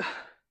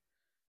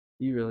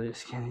you really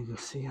just can't even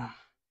see them.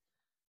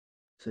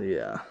 So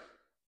yeah,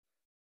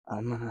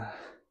 I'm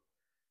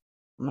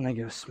gonna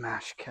go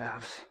smash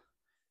calves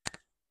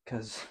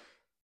because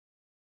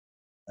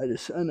I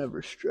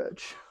never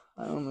stretch.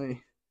 I only,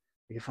 like,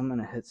 if I'm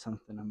gonna hit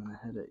something, I'm gonna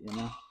hit it, you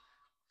know.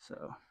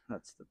 So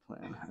that's the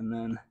plan, and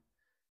then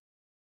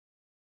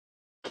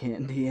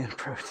candy and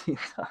protein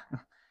time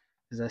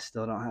because I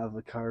still don't have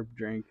a carb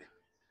drink.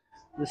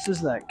 This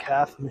is that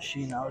calf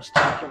machine I was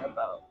talking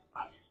about.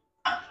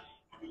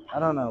 I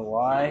don't know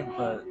why,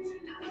 but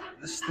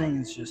this thing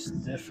is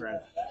just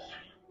different.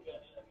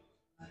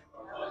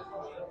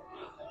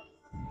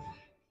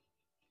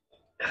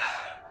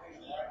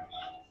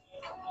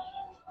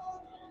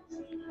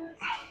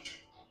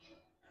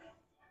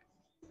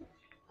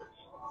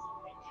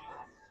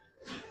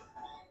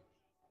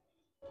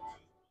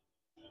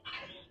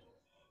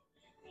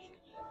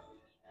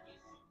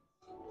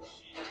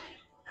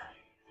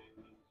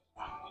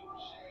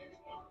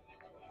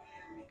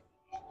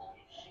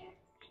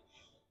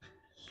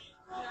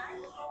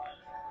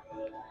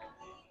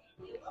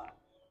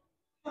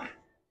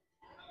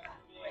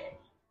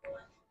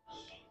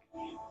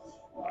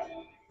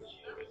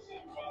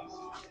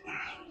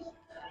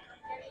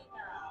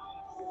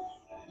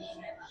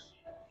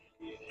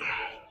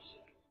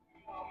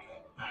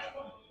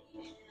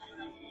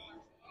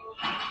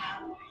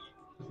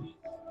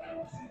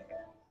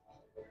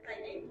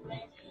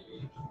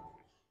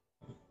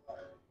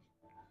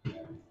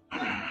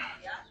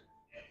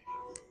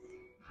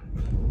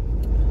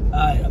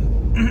 Alright,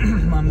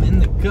 I'm in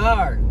the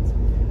car.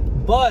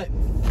 But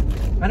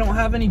I don't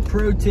have any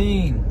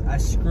protein. I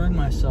screwed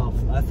myself.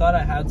 I thought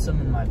I had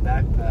some in my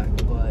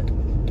backpack, but...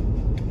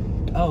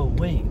 Oh,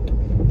 wait.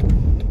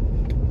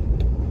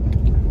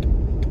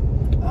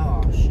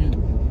 Oh, shoot.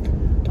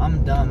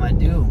 I'm dumb. I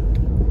do.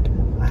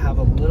 I have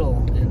a little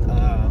in,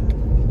 a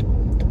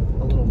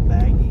little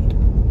baggie.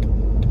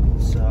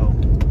 So,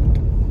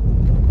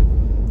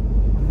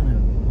 I'm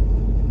gonna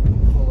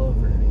pull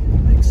over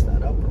and mix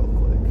that up real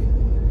quick.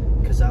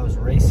 Because I was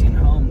racing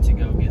home to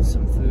go get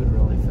some food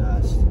really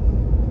fast.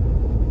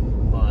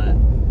 But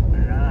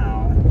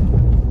now,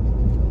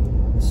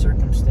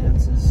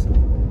 circumstances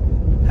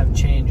have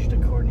changed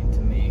according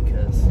to me,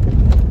 because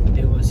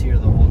it was here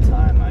the whole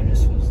time. I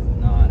just was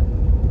not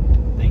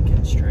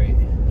thinking straight.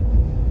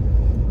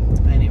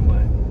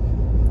 Anyway,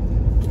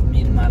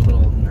 me and my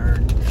little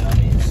nerd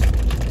gummies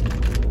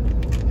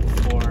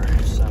before,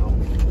 so,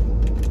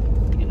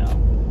 you know,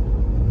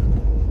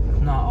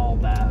 not all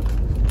bad.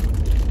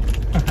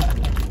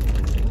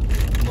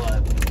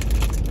 But,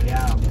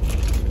 yeah,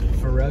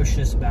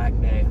 ferocious back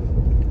day.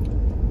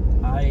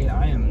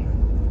 I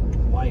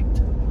am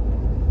wiped.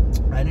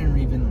 I didn't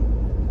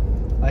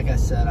even, like I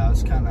said, I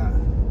was kind of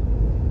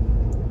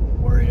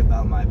worried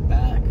about my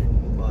back,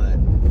 but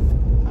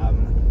I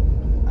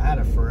had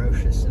a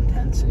ferocious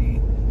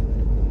intensity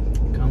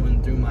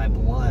coming through my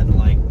blood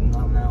like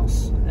nothing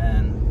else,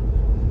 and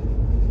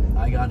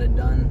I got it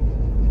done.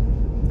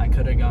 I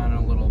could have gone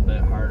a little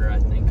bit harder, I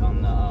think,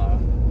 on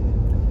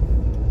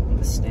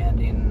the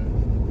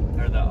standing,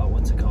 or the,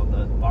 what's it called,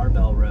 the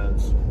barbell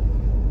rows,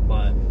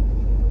 but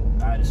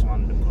I just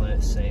wanted to play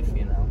it safe,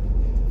 you know,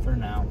 for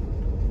now.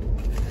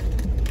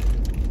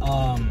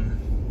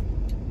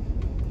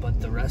 But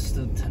the rest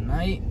of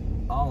tonight,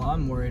 all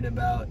I'm worried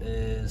about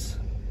is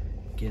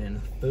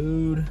getting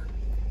food,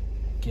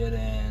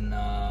 getting,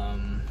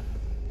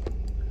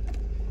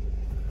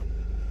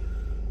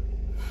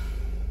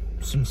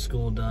 some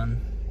school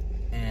done,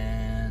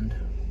 and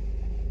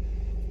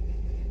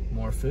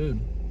more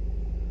food.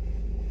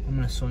 I'm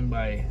gonna swing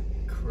by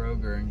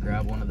Kroger and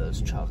grab one of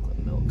those chocolate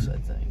milks, I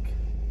think.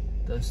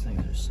 Those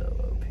things are so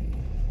OP.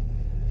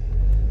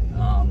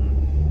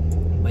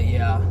 But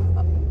yeah,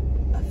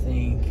 I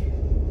think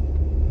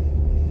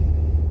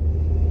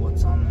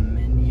what's on the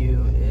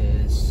menu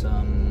is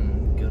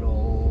some good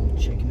old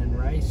chicken and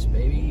rice,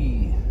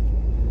 baby.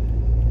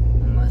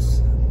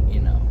 Unless,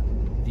 you know,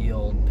 the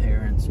old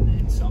parents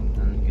made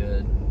something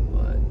good,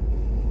 but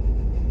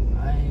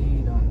I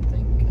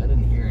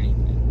didn't hear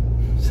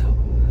anything, so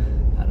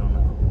I don't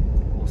know.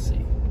 We'll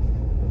see.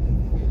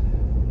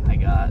 I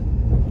got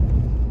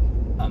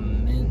a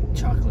mint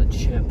chocolate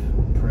chip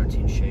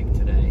protein shake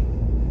today.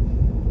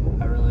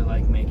 I really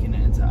like making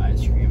it into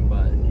ice cream,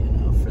 but, you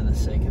know, for the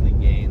sake of the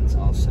gains,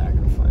 I'll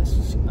sacrifice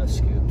a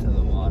scoop to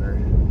the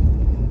water.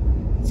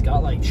 It's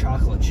got like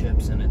chocolate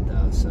chips in it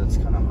though, so it's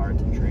kind of hard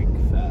to drink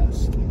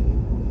fast.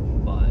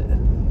 But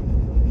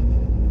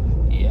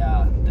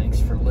yeah, thanks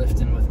for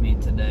lifting with me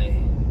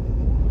today.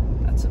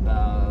 That's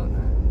about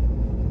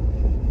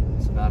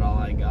all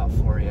I got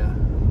for you.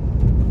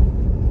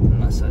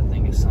 Unless I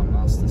think of something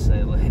else to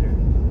say later.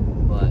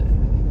 But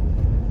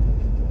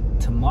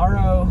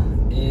tomorrow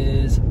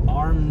is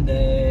arm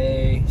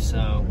day,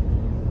 so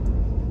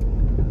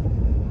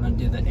I'm gonna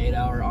do the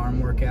 8-hour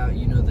arm workout.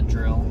 You know the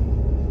drill,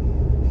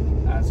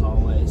 as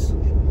always.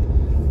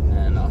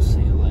 And I'll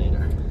see you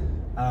later.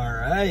 All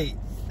right.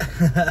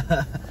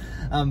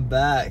 I'm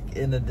back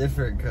in a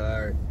different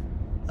car.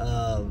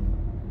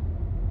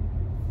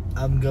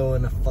 I'm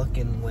going to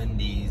fucking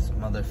Wendy's,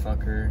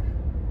 motherfucker.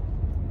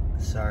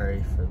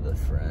 Sorry for the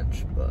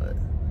French, but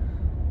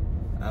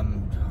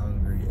I'm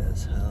hungry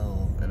as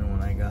hell. And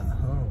when I got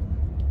home,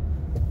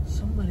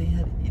 somebody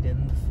had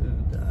eaten the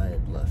food that I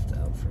had left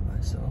out for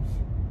myself.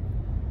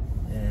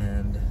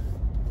 And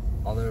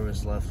all there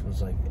was left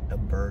was like a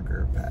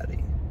burger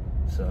patty.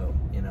 So,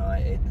 you know, I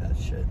ate that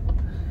shit.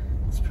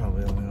 It's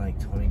probably only like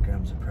 20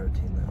 grams of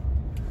protein though.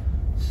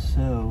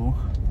 So,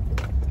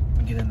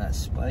 I'm getting that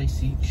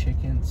spicy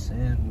chicken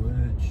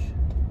sandwich.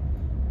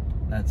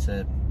 That's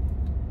it.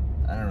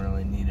 I don't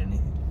really need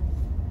anything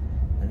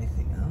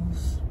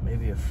else.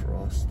 Maybe a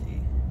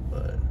Frosty,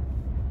 but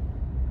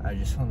I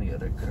just want to go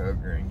to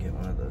Kroger and get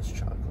one of those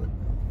chocolate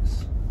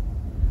milks.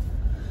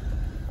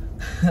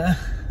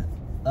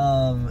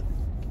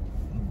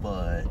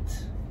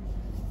 But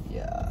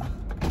yeah.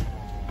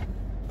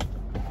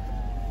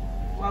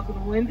 Welcome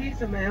to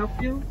Wendy's. May I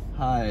help you?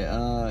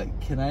 Hi,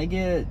 can I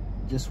get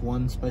just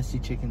one spicy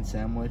chicken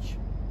sandwich?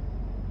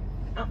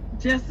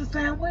 Just a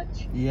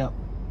sandwich? Yep.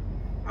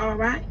 All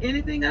right.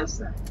 Anything else,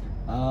 sir?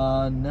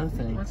 No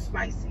thanks. One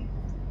spicy.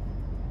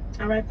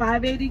 All right,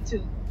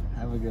 $5.82.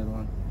 Have a good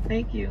one.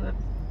 Thank you.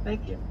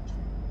 Thank you.